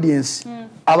afuna audience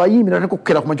abayimira ne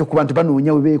kokera kumacho kuba nti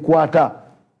banoonya we bekwata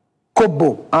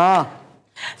kobo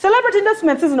Celebrity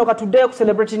endorsements is not today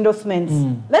celebrity endorsements.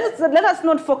 Let us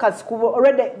not focus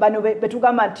already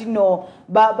betugamba nti no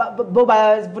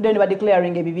boba budeni ba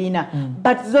declaring ebibina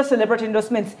but those celebrity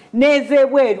endorsements neze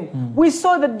bweru. We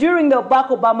saw that during the Barack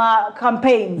Obama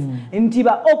campaigns nti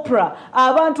ba Oprah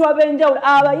abantu abenjawulo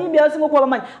abayimbi abasinga okuba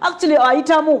bamanyi actually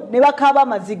ayitamu ne bakaba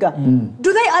amaziga.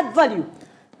 Do they add value?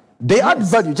 They add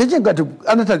value. Chenga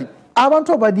anatali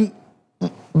abantu abadi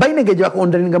bayine geje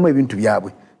bakondalingamu ebintu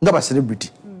byabwe ngaba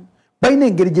celebrity bayine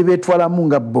engeri gye betwalamu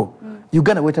nga bo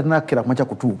Uganda wetanakera kumacha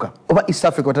kutuuka oba East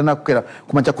Africa wetanakera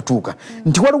kumacha kutuuka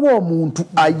nti waliwo omuntu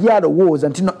ayalowooza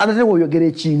nti no anatali oyogera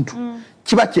ekintu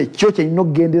kiba kyekyo kyino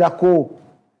kugenderako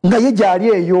nga ye gyali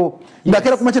eyo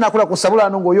ngakera kumacha nakola ku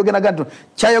Sabula ngo oyogera ganto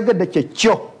kyayogedde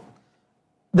kyekyo.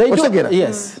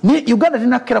 Yes. Ni Uganda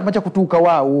tinakera kumacha kutuuka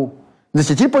waawo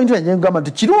nze kiri point yange ngamba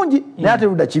nti kirungi naye ate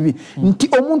luda kibi nti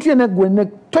omuntu yene gwe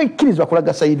toyikirizwa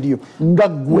kulaga side yo nga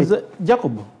gwe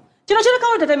Jacob kino kireka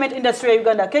entertainment industry ya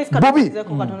Uganda case katoze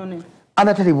ko katonone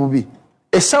anatali bubi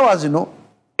esawa zino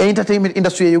entertainment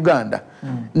industry ya Uganda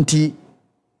nti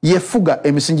yefuga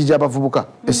emisingi gy'abavubuka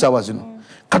esawa zino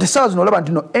kati esawa zino olaba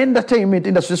nti no entertainment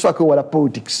industry swako wala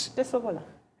politics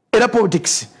era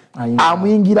politics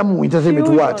amuyingira mu entertainment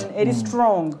what it is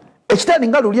strong ekitani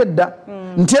nga lulyedda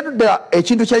nti edda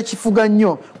ekintu kyali kifuga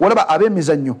nnyo walaba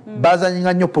ab'emizannyo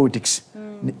bazanyinga nnyo politics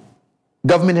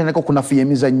government enako kunafuya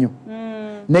emizannyo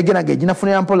negena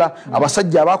ginafuna yampola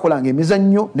abasajja abakolanga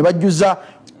emizannyo ne bajjuza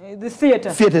the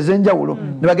theater zenjawulo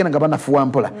ne bagenda nga banafuwa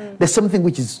mpola. There's something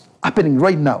which is happening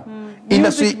right now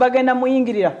industry bagenda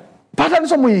muyingirira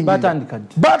pataniso muyingira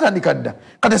batandikadda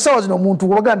kati sawa zino omuntu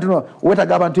wabaga ntino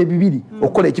wetaga abantu ebibiri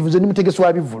okola ekivuzo ni mutegeso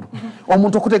wa bivulu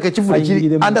omuntu okuteka ekivulo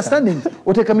kiri understanding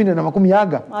oteka milioni na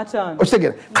 10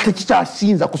 okitegera kati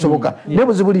kikyasinza kusoboka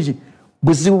nebuzibuliki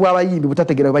buzibu bw'abayimbi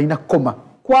butategera balina koma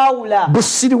kwaula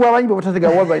busiri bw'abayimbi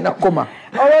butategera balina koma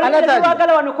anatali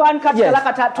wagala wano kwa uncut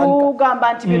kalakatatu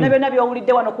gamba nti byonna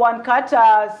byowulidde wano kwa uncut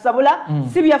Sabula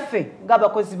si byaffe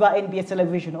ng'abakozi ba NBS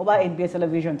television oba NBS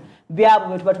television byabo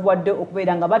bwe tubatubwadde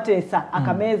okubeera nga bateesa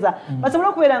akameeza basobola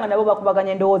okubeera nga nabo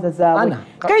bakubaganya endowooza zaabwe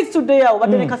case today awo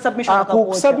badde ne submission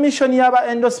ku submission y'aba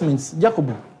endorsements Jacob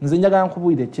nze njagala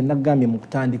nkubwire kye nagambye mu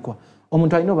kutandikwa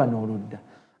omuntu alina banooludda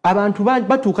abantu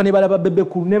batuuka ne balaba Bebe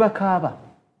Cool ne bakaaba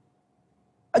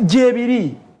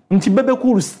jebiri nti Bebe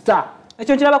Cool star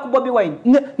ekyo kiraba ku Bobby Wine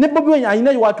ne Bobby Wine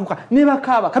alina watuuka ne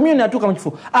bakaaba kamyoni atuuka mu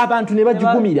kifo abantu ne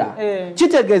bagigumira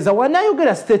kitegeeza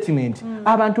wanayogera statement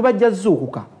abantu bajja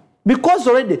zuukuka because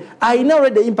already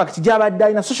already impact gy'abadde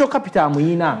alina social capital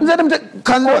amuyina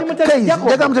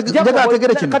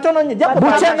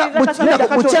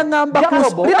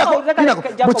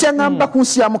bukyangamba ku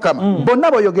nsi ya Mukama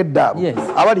bonna boyogedde abo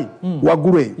abali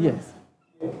waggulu eyo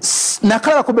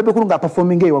nakalaba ko Bebe Cool nga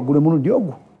performing eyo waggulu mulundi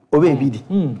ogwo oba ebiri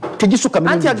tegisuka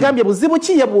anti agambye buzibu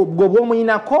ki ye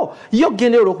bw'omuyinako yo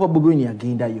gendeera okuba Bobby Wine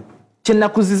yagendayo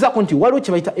kyenakuzizako nti waliwo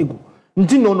kye bayita ego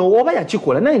nti nono oba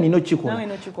yakikola naye nino kikola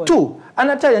tu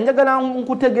anatali njagala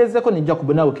nkutegeezeko ne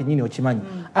Jacob nawe kenyini okimanyi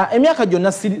emyaka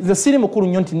gyonna siri mukulu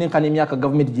nnyo nti nenkana emyaka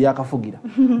gavumenti gye yakafugira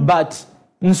but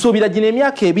nsuubira gino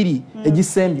emyaka ebiri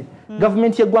egisembye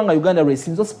gavumenti y'eggwanga Uganda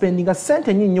lwesinza spendinga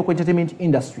sente nnyingi nnyo ku entertainment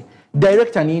industry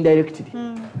direct and indirectly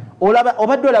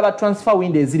obadde olaba transfer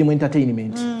window eziri mu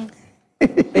entertainment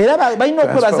era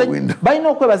balina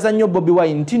okwebaza nnyo Bobby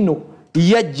Wine nti no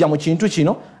yajja mu kintu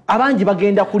kino abangi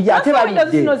bagenda kulya ate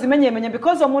balidde zimenye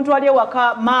because omuntu ali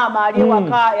ewaka maama ali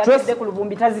ewaka yatedde ku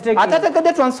lubumbi tazitegedde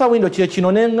atategedde transfer window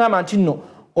kino n'engamba nti no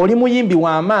oli muyimbi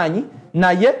w'amaanyi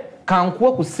naye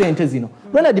kankuwe ku ssente zino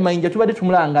Leonard Mayinja tubadde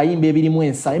tumulanga ayimba ebirimu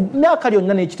ensa emyaka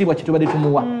lyonna n'ekitiibwa kye tubadde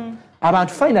tumuwa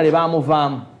abantu finally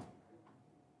baamuvaamu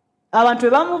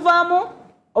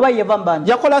oba yevambani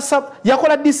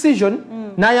yakola decision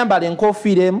n'ayambala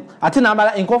enkofiira emu ate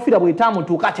n'ambala enkofiira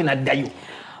bw'etaamutuuka ate n'addayo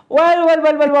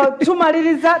well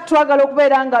tumaliriza twagala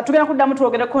okubeera nga tugenda kuddamu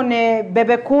twogereko ne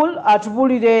Bebe Cool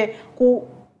atubulire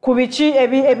ku biki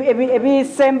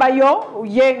ebisembayo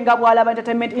ye nga bw'alaba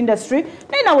entertainment industry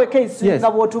naye nawe case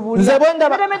nga bw'otubulira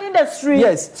entertainment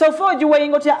industry so far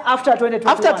giweyinga otya after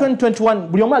 2021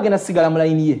 buli omu agenda sigala mu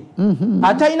layini ye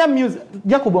atalina music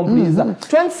Jacob ompuliriza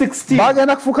 2016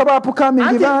 bagenda kufuuka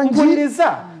baapukamingi bangi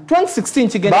mpuliriza 2016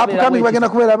 kigenda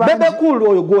Bebe Cool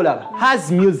oyo gwolaba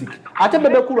has music ate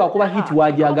Bebe Cool akuba hit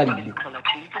wajagalidde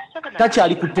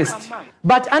takyali ku test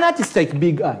but an artist like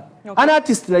Big Eye an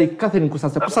artist like Catherine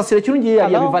kusasira kirungi ye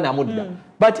yali abivana amudda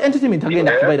but entertainment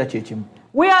agenda kubaira kyekimu.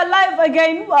 We are live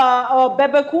again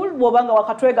Bebe Cool bwobanga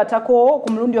wakatwegatako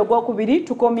ku mulundi ogwokubiri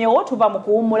tukomyewo tuva mu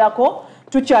kuwumulako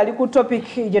tukyali ku topic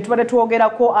gye tubadde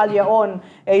twogerako earlier on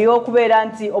ey'okubeera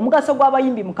nti omugaso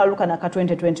gw'abayimbi mu kalukana ka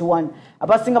 2021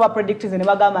 abasinga ba predictors ne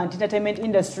bagamba nti entertainment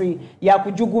industry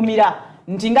yakujugumira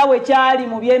nti nga bwekyali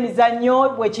mu byemizannyo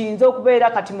bwekiyinza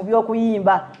okubeera kati mu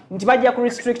by'okuyimba nti bajja ku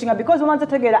restrictinga because bamanza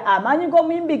tegeera amaanyi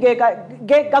g'omuyimbi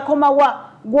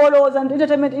gakomawa gw'olowooza nti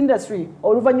entertainment industry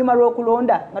oluvannyuma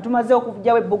lw'okulonda nga tumaze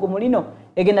okugyawo ebbugumu lino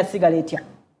egenda sigala etya.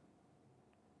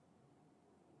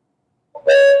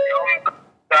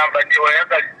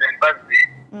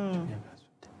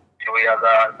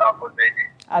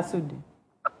 Asudde.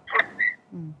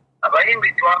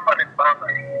 Abayimbi twafana ebbanga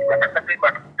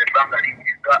banatateba tukutte ebbanga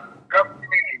lingiga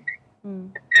gavumenti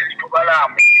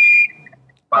ezitubalaamu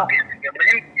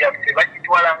emirimu gyaffe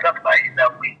bagitwala nga fayida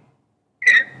bwe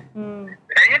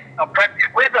naye kakati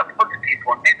whether positive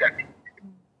or negative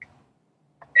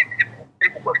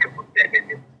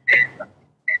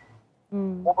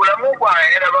mu bulamu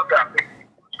bwange era bagambe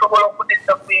osobola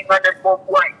okudisa kuyinga ne Bob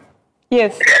Wine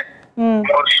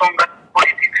olusonga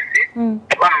politics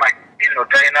ino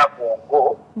talina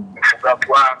bwongo nfuga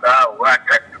gwanga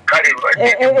wata kale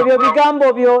ebyo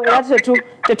bigambo byo era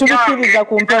tetubikiriza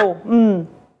ku mpewo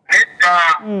netta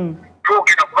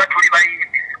twogera kuba tuli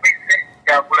bayimbi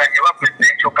kyagulanyi aba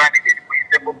presidential candidate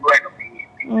kuyise Bob Wine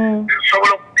omuyimbi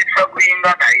nsobola okudisa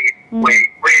kuyinga naye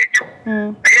bwekyo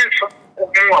naye nsobola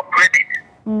okumuwa credit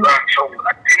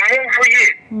lwansonga timuvu ye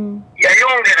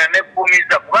yayongera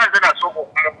neggumiza kubanze nasooka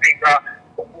okumupinga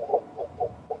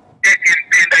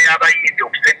entenda y'abayimbi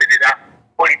okusemberera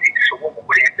politics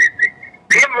obwobukulembeze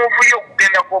naye muvu ye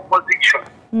okugenda ku opposition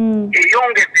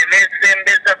eyongeze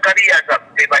n'esembeza kaliya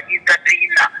zaffe ba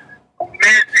entertainer ku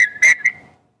meezi ennene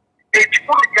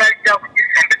ekikulu kyali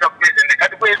kyakugisembeza ku meezi ennene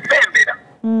kati bwesembera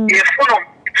efuna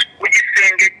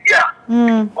kugisengejja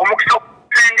omukisa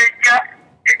okugisengejja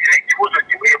ekyo ekibuuzo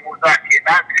kiweebuuza nti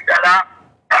enansigala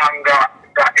nga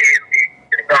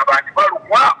abantu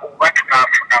balumwa oba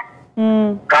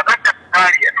tunaafunamu kakata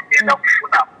kaliya tugenda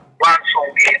kufuna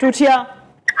lwansonga tutya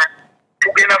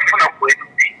tugenda kufuna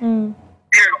kwetuti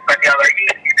kati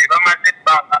abayimbi be bamaze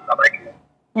ebbanga nga bali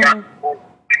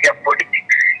ya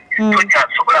politics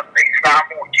tokyasobola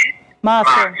kuyisaamu ki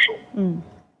maaso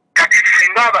kati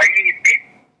singa abayimbi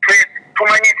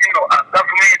tumanyi nti no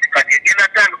gavumenti kati egenda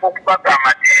tandika okubaga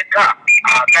amateeka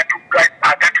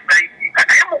agatugayiga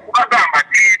naye mu kubaga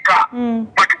amateeka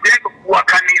batugenda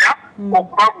okuwakanira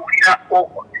okubabuulira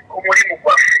omulimu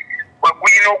gwaffe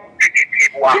gwegulina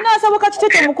okutegekebwa kinaasoboka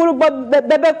kiteke mukulu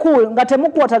bebe cool nga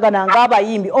temukwatagana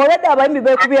ng'abayimbi olwedde abayimbi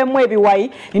beekubyemu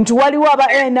ebiwayi nti waliwo aba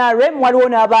NRM waliwo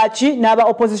n'abaki n'aba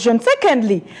opposition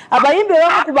secondly abayimbi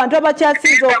abamu ku bantu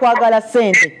abakyasinza okwagala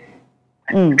ssente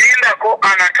lindako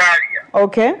Anatalia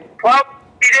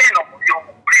twabire eno mu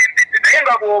byobukulembeze naye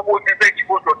nga bw'obuuziza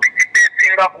ekibuuzo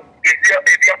tikiteesinga ku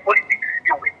ebya politics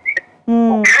biwedde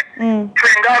ffe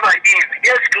ng'abayimbi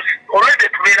olwedde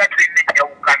tubeera tulina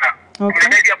enjawukana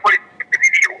tulina ebya politics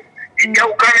biriyo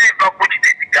enjawukana eva ku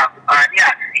kitetiga ani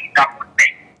asinga munne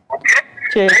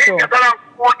naye njagala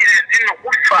nkubuulire zino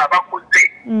kuffe abakuze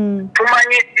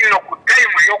tumanyi zino ku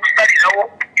tayimu ey'okusalirawo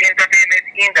entertainment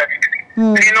industry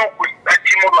tulina okuliza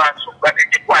kimu lwansonga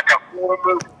tekikwata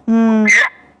kuomu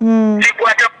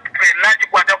kikwata ffenna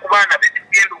kikwata ku baana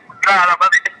betugenda okuzaala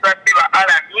babe tuzadde ba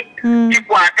alami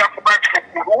kikwata ku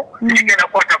bazzukulu kigenda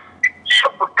kukwata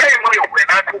ku tayimu eyo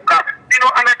bwenatuuka zino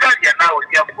Anatalia naawe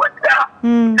lyakwadda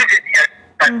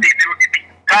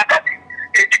kakati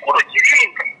ekikulu kiri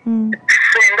nti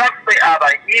fenga ffe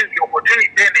abayimbi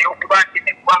opportunity eno ey'okuba nti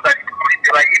neggwanga litunulidde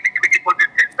bayimbi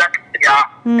tugikozeseza tutya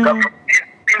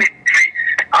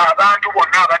abantu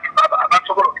bonna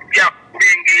abasobola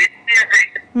okubyakulengeze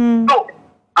so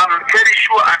I'm very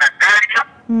sure Anatalia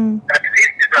that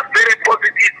this is a very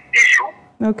positive issue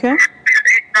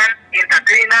musicians,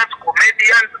 entertainers,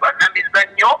 comedians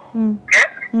bannamizannyo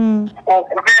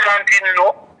okubeera nti nno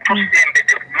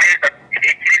tusembedde ku meeza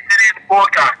ekirisira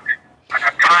important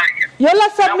Anatalia yola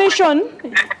submission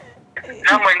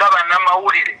namwe nga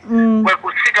bannamawulire kwe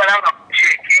kusigala nga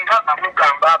kucekinga nga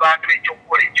mugamba abantu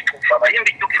ekyokukola ekituufu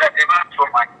abayimbi jjukira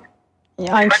tebasomanyi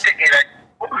bategeera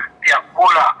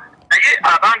byakola naye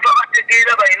abantu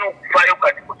abategeera balina okuvaayo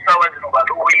kati ku ssaawa zino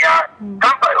balooya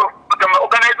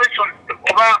organization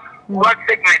oba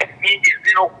segment nyingi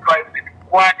zirina okuvaayo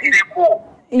zikwatireko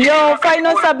yo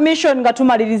final submission nga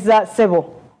tumaliriza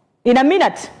sebo in a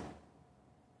minute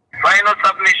final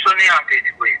submission yange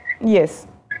erikwezi yes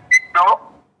no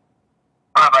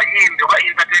abayimbi oba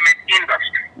entertainment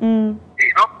industry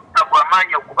eno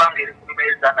nabwamaanyi okuba nga eri ku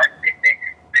mmeeza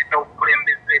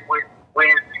n'obukulembeze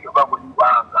bw'ensi oba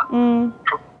bw'eggwanga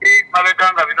mabega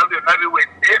nga bino byonna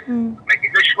biwedde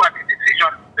tumekeze sure nti decision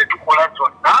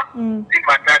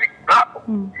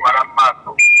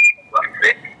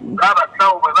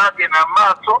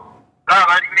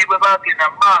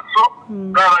maaso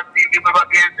ng'abazimbi bwe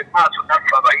bagenze maaso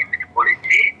naffe abayimbi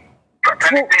tukoleki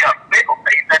batalite yaffe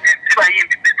si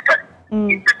bayimbi basically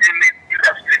entertainment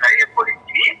industry naye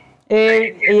ekoleki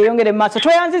eyongere maaso.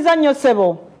 Tweyanziza nnyo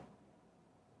ssebo.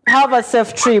 Have a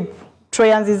safe trip.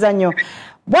 Tweyanziza nnyo.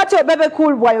 Bwatyo Bebe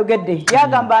Cool bwayogedde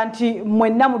yagamba nti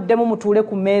mwenna muddemu mutuule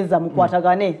ku meeza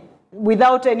mukwatagane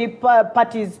without any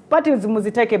parties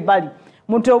muziteeke ebbali.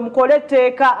 Muntu mukole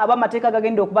etteeka ab'amateeka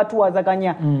gagenda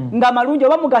okubatuwazaganya nga malungi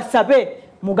oba mugasabe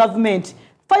mu government.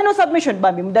 Final submission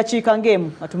bambi mudakiika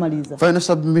ng'emu atumaliza. Final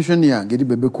submission yange eri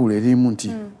Bebe Cool erimu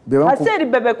nti ate eri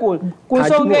Bebe Cool ku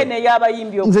nsonga eno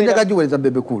ey'abayimbi nze njagala giweereza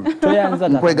Bebe Cool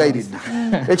nkwegayiridde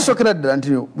ekisookera ddala nti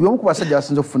buli omu ku basajja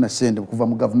basinza okufuna ssente okuva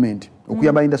mu gavumenti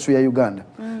okuyamba industry ya Uganda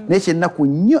naye kyennaku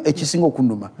nnyo ekisinga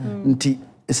okunuma nti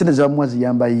essente ze bamuwa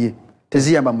ziyamba ye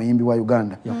teziyamba muyimbi wa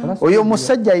Uganda. Oyo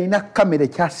musajja alina kamera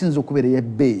ekyasinza okubeera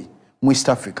ey'ebbeeyi mu East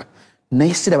Africa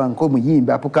naye siraba nko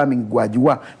muyimbi upcoming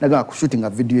gwajiwa naga kushootinga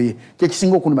video ye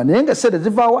kyekisinga okunuma naye nga ssente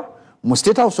zivaawa mu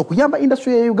State House okuyamba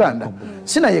industry ya Uganda.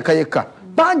 Sina yeka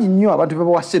bangi nnyo abantu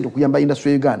baba wa ssente okuyamba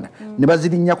industry ya Uganda ne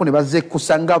bazirinnyako ne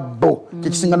bazekusanga bo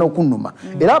kyekisinga n'okunuma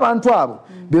era abantu abo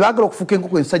bebaagala okufuuka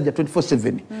enkoko ensajja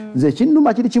 24/7 nze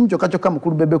ekinnuma kiri kimu kyokka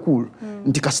mukulu Bebe Cool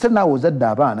nti kasita naawe ozadde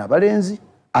abaana abalenzi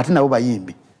ate nabo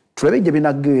bayimbi tulabe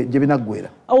gye binaggwera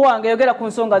owange yogera ku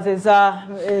nsonga ze za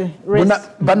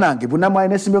banange bunamwa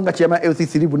nesimbe nga kyama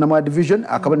LT3 bunamwa division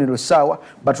akabonero Sawa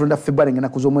batonda February ngena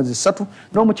kuzomwezi 3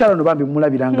 n'omukyalo no bambi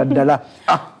mulabiranga ddala.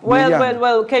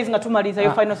 Well case nga tumaliza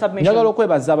yo final submission njagala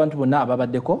okwebaza abantu bonna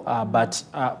ababaddeko but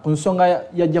ku nsonga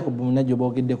ya Jacob Munajjo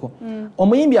bogeddeko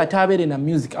omuyimbi atabeere na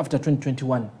music after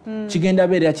 2021 kigenda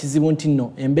beere ya kizibu nti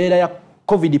nno embeera ya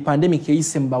COVID pandemic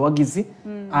eyise mbawagizi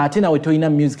ate nawe toyina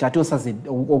music ate osaze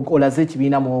olaze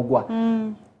ekibiina mwogwa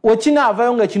okina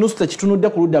avayo nga ekinusu tekitunudde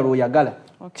ku ludda lw'oyagala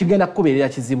kigenda kukubeerera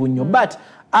kizibu nnyo but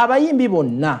abayimbi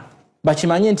bonna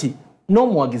bakimanye nti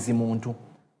n'omuwagizi muntu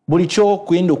buli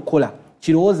kyokuyenda okukola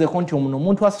kirowoozeeko nti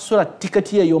omuntu asasula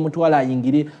tiketi ye y'omutwala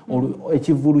ayingire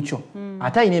ekivvulu kyo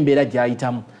ate ayina embeera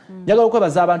gy'ayitamu. Njagala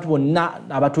okwebaza abantu bonna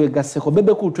abatwegasseko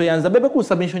Bebe Cool tweyanza Bebe Cool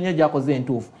submission ye gyakoze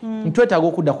entuufu ntwetaaga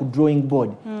okudda ku drawing board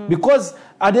because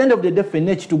at the end of the day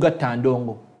ffenna ekitugatta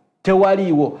ndongo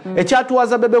tewaliiwo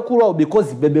ekyatuwaza Bebe Cool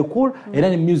because Bebe Cool era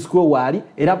ne music we waali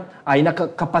era ayina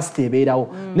capacity ebeerawo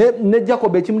ne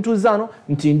Jacob ekimutuuzaano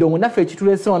nti ndongo naffe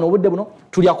ekituleese wano obudde buno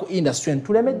tulya ku industry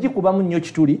tuleme gikubamu nnyo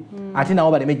kituli ate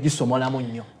nawo baleme gisomolamu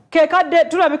nnyo. Kekadde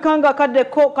tulabikanga kadde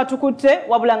ko katukute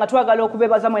wabula nga twagala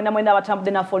okubebaza mwena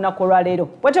abatambudde naffe olunaku olwaleero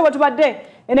bwete bwe tubadde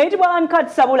enayitibwa Uncut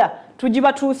Sabula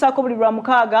tugibatuusako buli lwa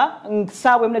mukaaga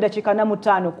ssaawa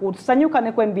 1:45 ku tusanyuka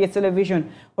ne ku MBS television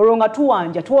olwo nga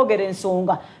tuwanja twogera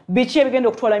ensonga biki ebigenda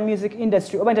okutwala music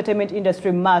industry oba entertainment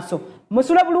industry mu maaso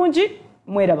musula bulungi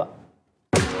mweraba.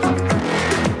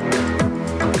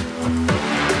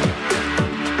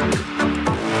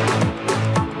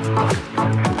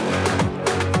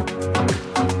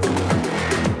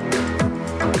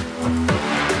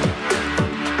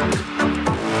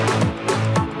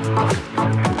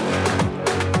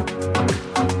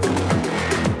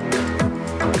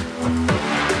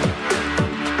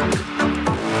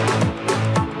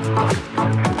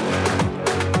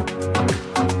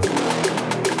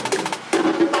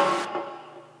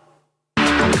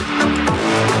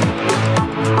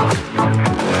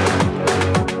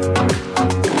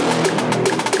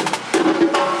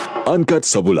 Uncut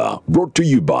Sabula, brought to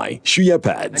you by Shuya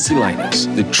Pads. Liners,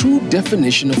 the true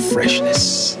definition of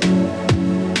freshness.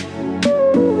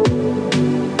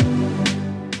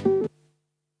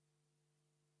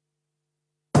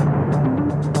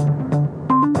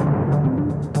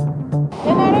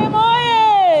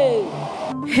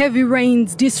 Heavy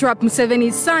rains disrupt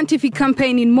Museveni's scientific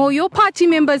campaign in Moyo. Party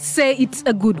members say it's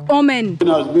a good omen. It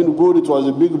has been good. It was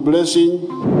a big blessing.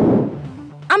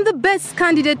 I'm the best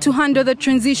candidate to handle the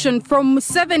transition from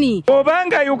Museveni.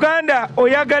 Obanga Uganda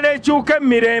oyagala ekyuka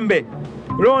mirembe.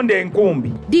 Ronde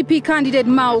nkumbi. DP candidate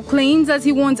Mao claims as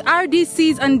he wants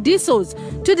RDCs and DISOs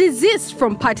to desist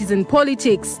from partisan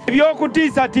politics.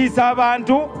 Ebyokutiisatiisa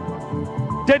abantu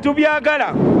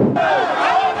tetubyagala.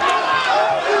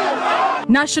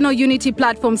 National Unity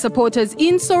Platform supporters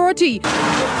in Soroti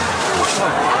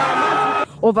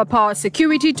overpower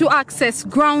security to access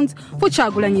grounds for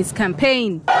Kyagulanyi's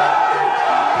campaign.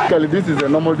 This is a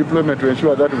normal deployment to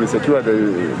ensure that we secure the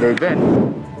event.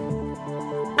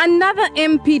 Another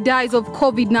MP dies of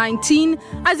COVID-19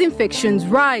 as infections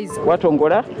rise.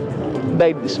 Watongola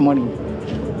died this morning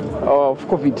of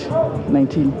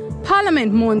COVID-19.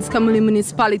 Parliament mourns Kamuli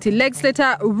Municipality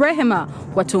legislator Rehema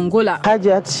Watongola.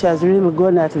 Hajat has really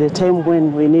gone at the time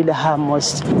when we need her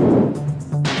most.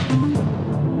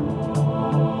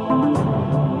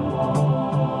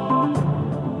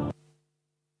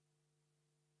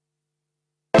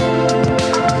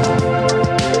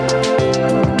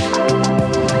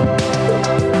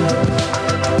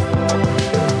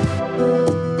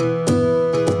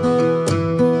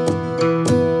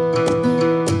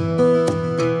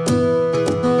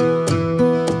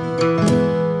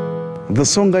 The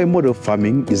Songhai model of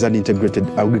farming is an integrated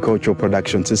agricultural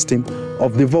production system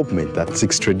of development that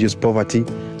seeks to reduce poverty,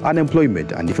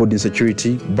 unemployment, and food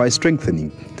insecurity by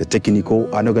strengthening the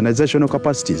technical and organizational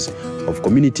capacities of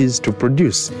communities to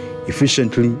produce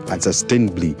efficiently and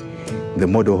sustainably. The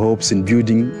model helps in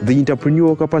building the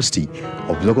entrepreneurial capacity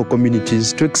of local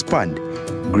communities to expand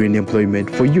green employment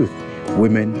for youth,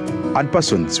 women, and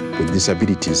persons with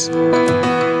disabilities.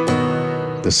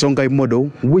 The Songhai model,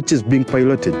 which is being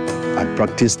piloted and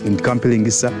practiced in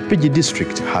Kampilingisa, PG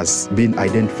district, has been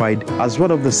identified as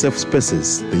one of the safe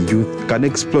spaces the youth can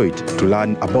exploit to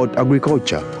learn about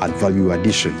agriculture and value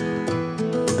addition.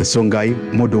 The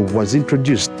Songhai model was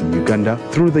introduced in Uganda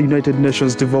through the United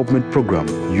Nations Development Programme,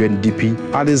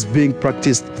 UNDP, and is being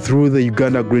practiced through the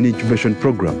Uganda Green Incubation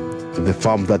Programme. The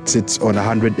farm that sits on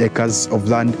 100 acres of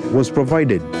land was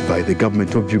provided by the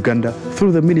government of Uganda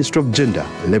through the Ministry of Gender,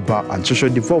 Labour and Social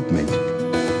Development.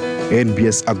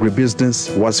 NBS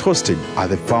Agribusiness was hosted at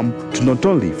the farm to not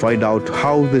only find out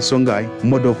how the Songhai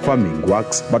model of farming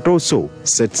works, but also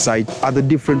set sight at the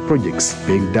different projects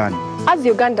being done. As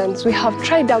Ugandans, we have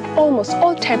tried out almost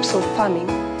all types of farming,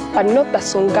 but not the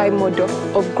Songhai model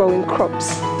of growing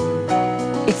crops.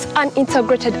 It's an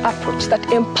integrated approach that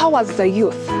empowers the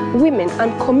youth, women,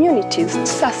 and communities to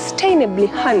sustainably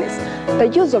harness the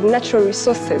use of natural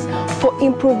resources for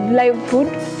improved livelihood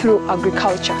through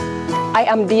agriculture. I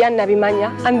am Diana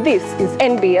Bimanya, and this is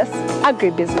NBS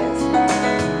Agribusiness.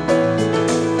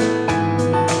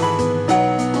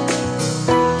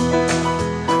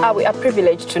 We are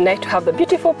privileged tonight to have the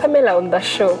beautiful Pamela on the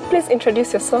show. Please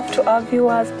introduce yourself to our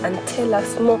viewers and tell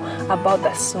us more about the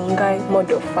Songhai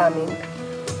model of farming.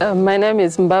 My name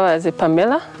is Mbabazi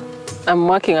Pamela. I'm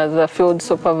working as a field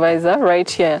supervisor right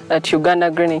here at Uganda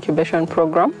Green Incubation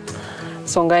Program,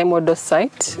 Songhai model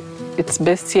site. It's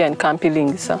based here in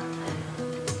Kampilingisa.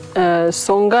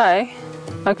 Songhai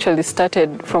actually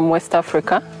started from West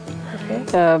Africa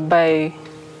by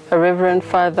a Reverend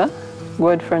Father,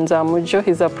 Godfrey Nzamujo.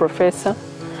 He's a professor.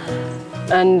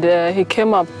 And he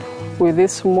came up with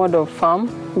this model of farm,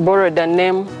 borrowed a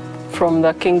name from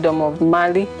the Kingdom of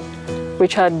Mali,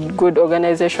 which had good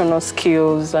organizational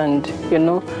skills and, you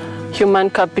know, human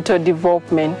capital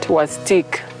development was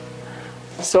thick.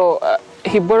 So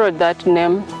he borrowed that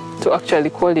name to actually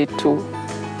call it to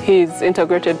his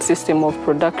integrated system of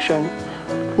production,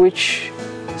 which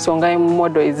Songhai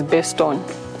model is based on.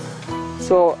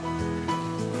 So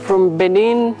from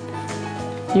Benin,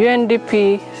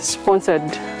 UNDP sponsored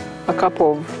a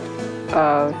couple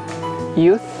of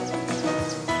youth,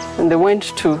 and they went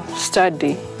to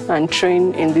study and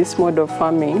train in this mode of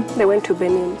farming. They went to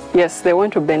Benin? Yes, they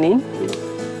went to Benin,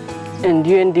 and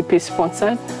UNDP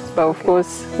sponsored, but of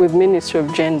course with Ministry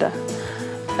of Gender.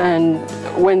 And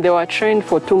when they were trained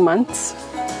for 2 months,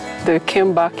 they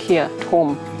came back here at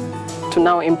home to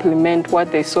now implement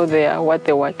what they saw there, what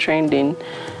they were trained in.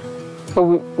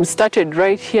 So we started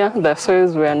right here. The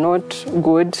soils were not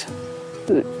good.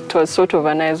 It was sort of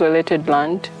an isolated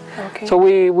land. Okay. So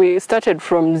we started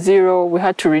from zero. We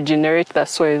had to regenerate the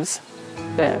soils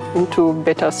into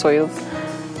better soils.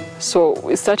 So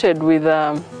we started with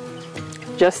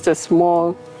just a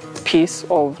small piece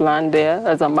of land there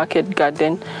as a market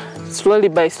garden. Slowly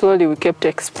by slowly, we kept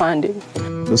expanding.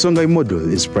 The Songhai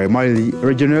model is primarily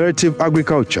regenerative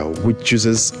agriculture, which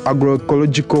uses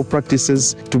agroecological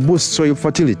practices to boost soil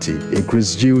fertility,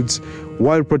 increase yields,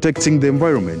 while protecting the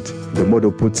environment. The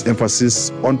model puts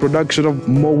emphasis on production of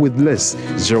more with less,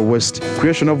 zero waste,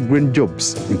 creation of green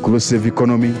jobs, inclusive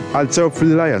economy, and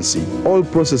self-reliancy. All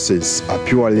processes are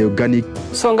purely organic.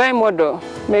 Songhai model,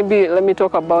 maybe let me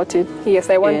talk about it. Yes,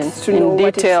 I want to know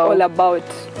what it's all about.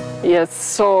 Yes,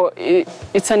 so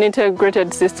it's an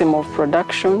integrated system of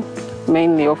production,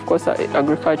 mainly, of course,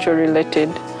 agriculture related,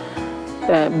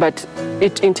 but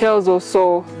it entails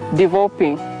also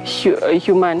developing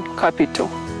human capital.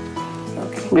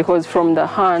 Okay. Because from the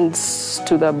hands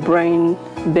to the brain,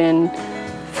 then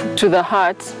to the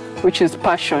heart, which is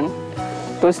passion.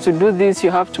 Because to do this,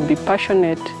 you have to be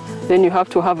passionate, then you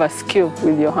have to have a skill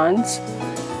with your hands,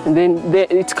 and then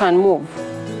it can move.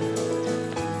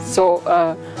 So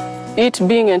it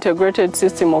being an integrated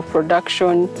system of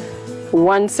production,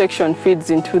 one section feeds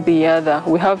into the other.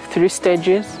 We have 3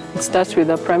 stages. It starts with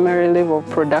the primary level of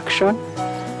production,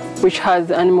 which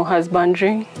has animal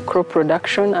husbandry, crop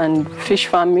production, and fish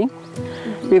farming,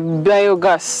 with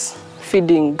biogas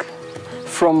feeding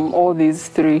from all these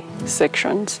 3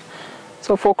 sections.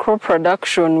 So for crop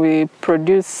production, we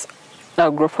produce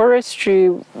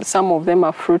agroforestry. Some of them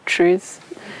are fruit trees.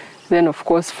 Then, of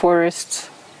course, forest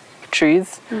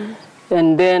trees.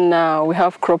 And then we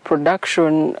have crop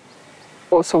production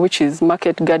also, which is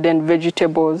market garden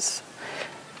vegetables,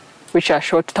 which are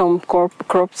short-term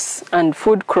crops, and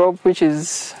food crop, which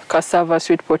is cassava,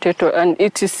 sweet potato, and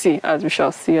etc., as we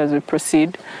shall see as we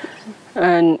proceed.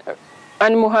 And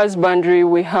animal husbandry,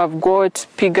 we have got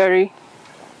piggery,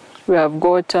 we have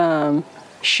got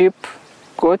sheep,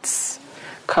 goats,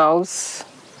 cows,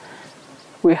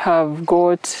 we have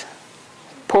got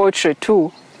poultry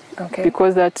too,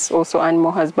 because that's also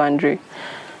animal husbandry.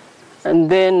 And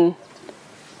then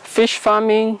fish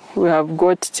farming, we have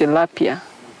got tilapia.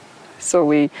 So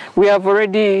we have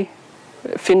already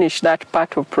finished that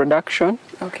part of production.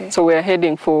 So we are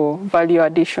heading for value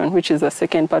addition, which is the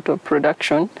second part of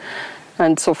production.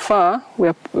 And so far,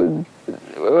 we're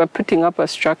putting up a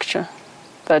structure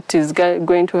that is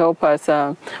going to help us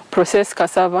process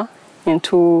cassava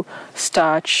into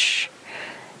starch,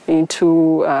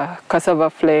 into cassava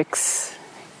flakes,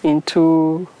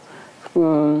 into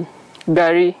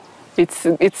gari.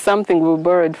 It's something we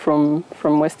borrowed from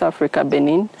West Africa,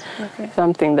 Benin.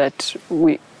 Something that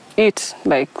we eat,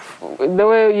 like the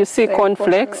way you see like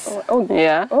cornflakes.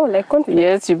 Yeah. Oh, like cornflakes.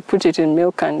 Yes, you put it in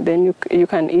milk and then you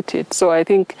can eat it. So I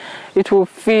think it will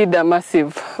feed a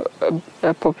massive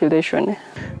population.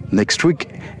 Next week,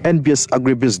 NBS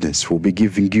Agribusiness will be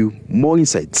giving you more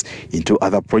insights into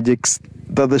other projects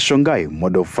that the Songhai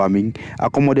model of farming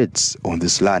accommodates on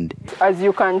this land. As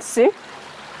you can see,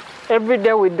 every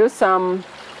day we do some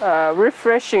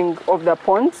refreshing of the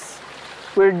ponds.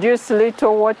 We reduce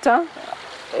little water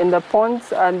in the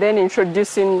ponds and then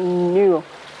introducing new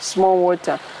small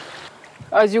water.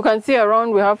 As you can see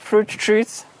around, we have fruit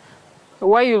trees.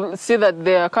 Why you see that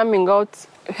they are coming out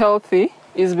healthy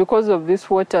is because of this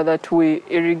water that we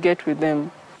irrigate with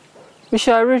them. We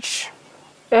shall reach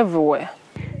everywhere.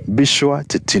 Be sure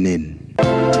to tune in.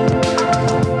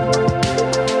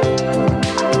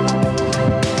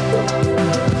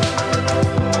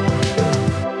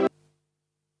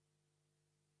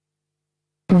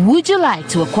 Would you like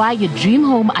to acquire your dream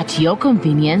home at your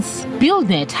convenience?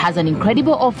 BuildNet has an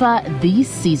incredible offer this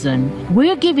season.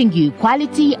 We're giving you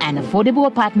quality and affordable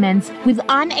apartments with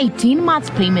an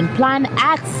 18-month payment plan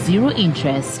at 0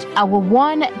 interest. Our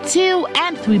 1, 2,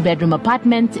 and 3-bedroom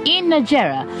apartment in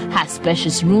Nigeria has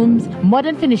spacious rooms,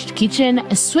 modern finished kitchen,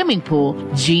 a swimming pool,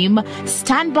 gym,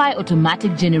 standby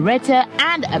automatic generator,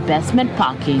 and a basement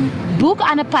parking. Book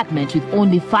an apartment with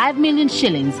only 5 million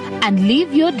shillings and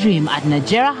live your dream at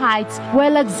Nigeria Heights, where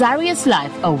luxurious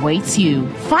life awaits you.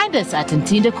 Find us at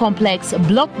Ntinda Complex,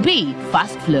 Block B,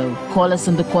 Fast Flow. Call us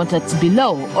on the contacts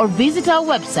below or visit our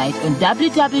website on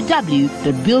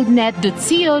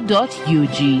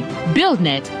www.buildnet.co.ug.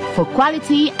 BuildNet, for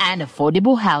quality and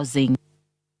affordable housing.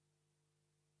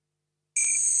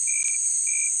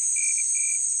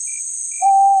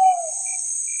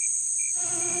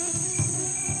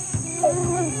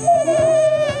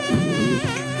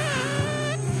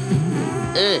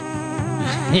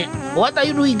 What are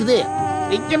you doing there?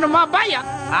 Mabaya?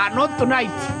 Not tonight.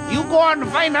 You go and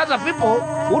find other people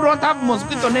who don't have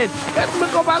mosquito net. Let me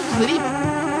go back to sleep.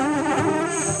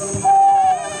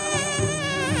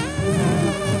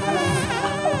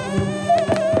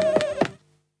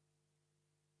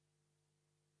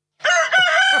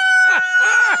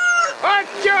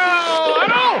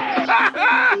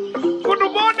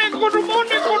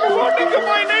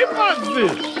 My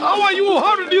neighbors. How are you?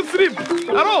 How did you sleep?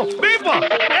 Hello, neighbor.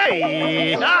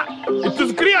 Hey, it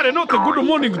is clearly not a good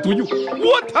morning to you.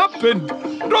 What happened?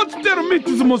 Don't tell me it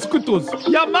is mosquitoes.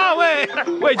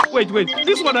 Yamawe. Wait.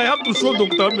 This one I have to show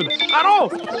Dr. Ahmed. Hello.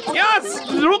 Yes,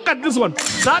 look at this one.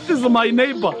 That is my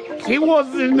neighbor. He was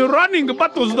in running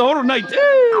battles the whole night.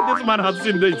 Hey, this man has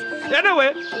seen this.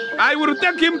 Anyway, I will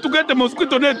take him to get the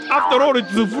mosquito net. After all,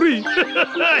 it's free.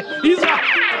 He's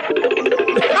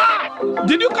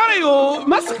Did you carry your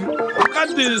mask? You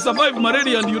can't survive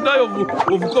malaria and you die of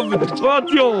COVID. What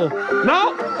yo?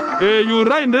 Now, you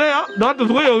right there. That is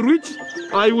where you reach.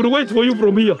 I will wait for you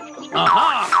from here.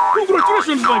 Aha!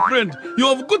 Congratulations, my friend. You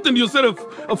have gotten yourself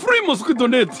a free mosquito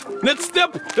net. Next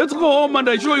step, let's go home and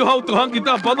I show you how to hang it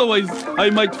up. Otherwise, I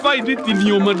might find it in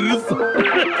your madrasa.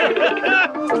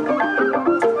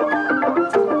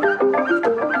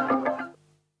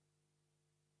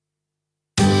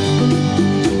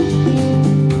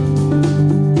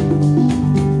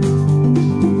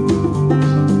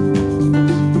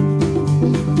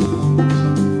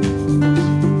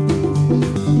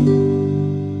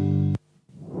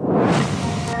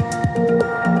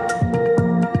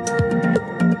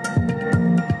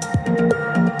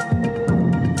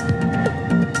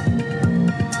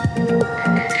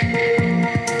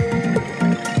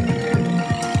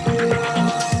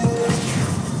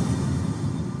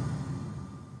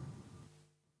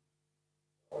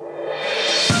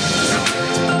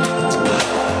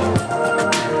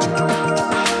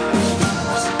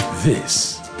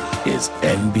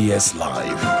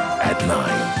 at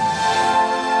 9.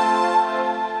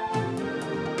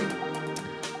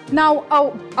 Now,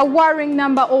 a worrying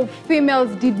number of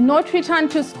females did not return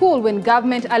to school when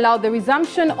government allowed the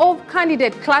resumption of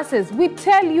candidate classes. We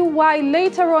tell you why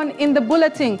later on in the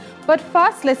bulletin. But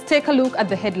first, let's take a look at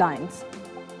the headlines.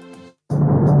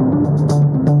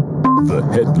 The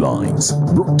headlines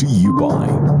brought to you by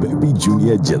Baby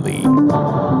Junior Jelly.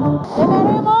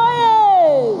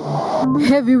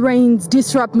 Heavy rains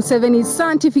disrupt Museveni's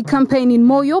scientific campaign in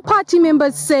Moyo. Party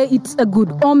members say it's a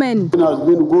good omen. It has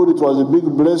been good. It was a big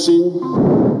blessing.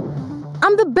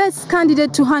 I'm the best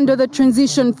candidate to handle the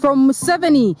transition from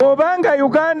Museveni. Obanga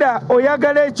Uganda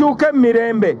oyagala ekyuke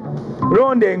mirembe.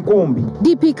 Ronde nkumbi.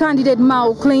 DP candidate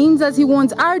Mao claims as he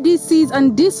wants RDCs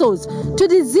and DISOs to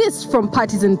desist from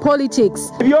partisan politics.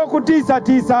 Byokutiisa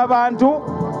abantu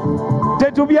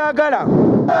tetubyagala.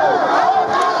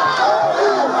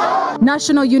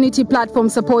 National Unity Platform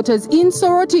supporters in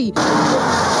Soroti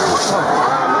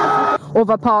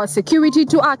overpower security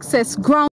to access ground.